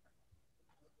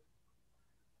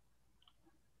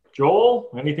 Joel,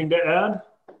 anything to add?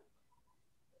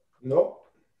 No,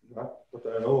 not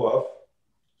that I know of.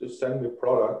 Just send me a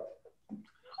product.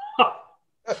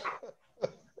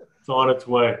 It's on its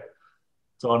way.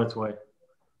 It's on its way.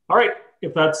 All right.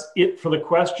 If that's it for the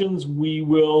questions, we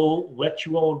will let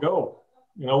you all go.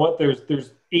 You know what?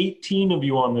 There's 18 of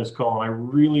you on this call, and I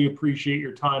really appreciate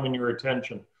your time and your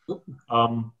attention.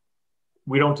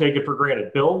 We don't take it for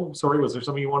granted. Bill, sorry, was there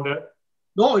something you wanted to add?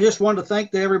 No, I just wanted to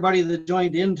thank everybody that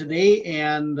joined in today.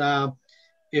 And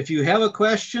if you have a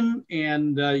question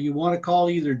and you want to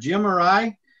call either Jim or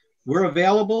I, we're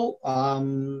available.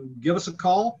 Give us a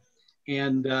call.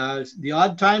 And the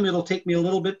odd time, it'll take me a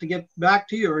little bit to get back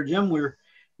to you, or Jim.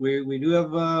 We do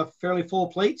have fairly full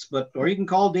plates, or you can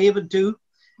call David too,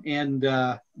 and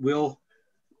we'll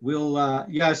we'll,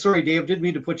 yeah, sorry, Dave, didn't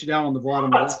mean to put you down on the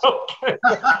bottom of That's okay.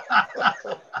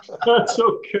 That's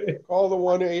okay. Call the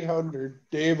 1-800.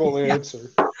 Dave will answer.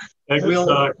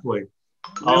 Exactly.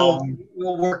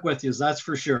 We'll work with you, that's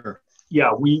for sure.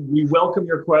 Yeah, we welcome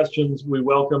your questions. We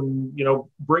welcome, you know,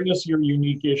 bring us your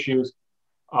unique issues.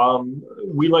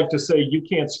 We like to say, you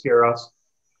can't scare us.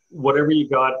 Whatever you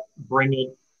got, bring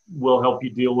it. We'll help you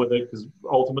deal with it, because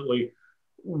ultimately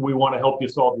we want to help you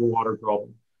solve your water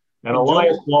problem. And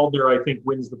Elias Waldner, I think,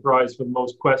 wins the prize for the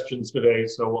most questions today.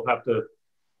 So we'll have to,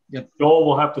 Joel,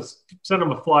 we'll have to send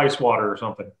him a fly swatter or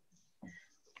something.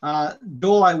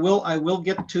 Joel, I will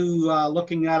get to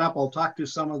looking that up. I'll talk to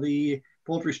some of the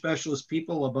poultry specialist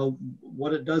people about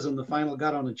what it does in the final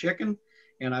gut on a chicken,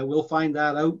 and I will find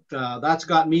that out. That's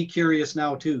got me curious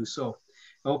now too. So,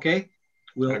 okay,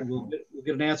 we'll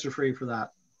get an answer for you for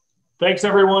that. Thanks,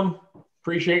 everyone.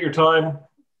 Appreciate your time.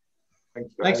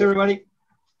 Thanks, everybody.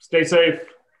 Stay safe.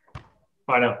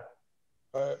 Bye now.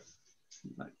 Bye.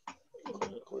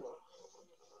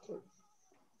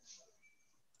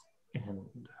 And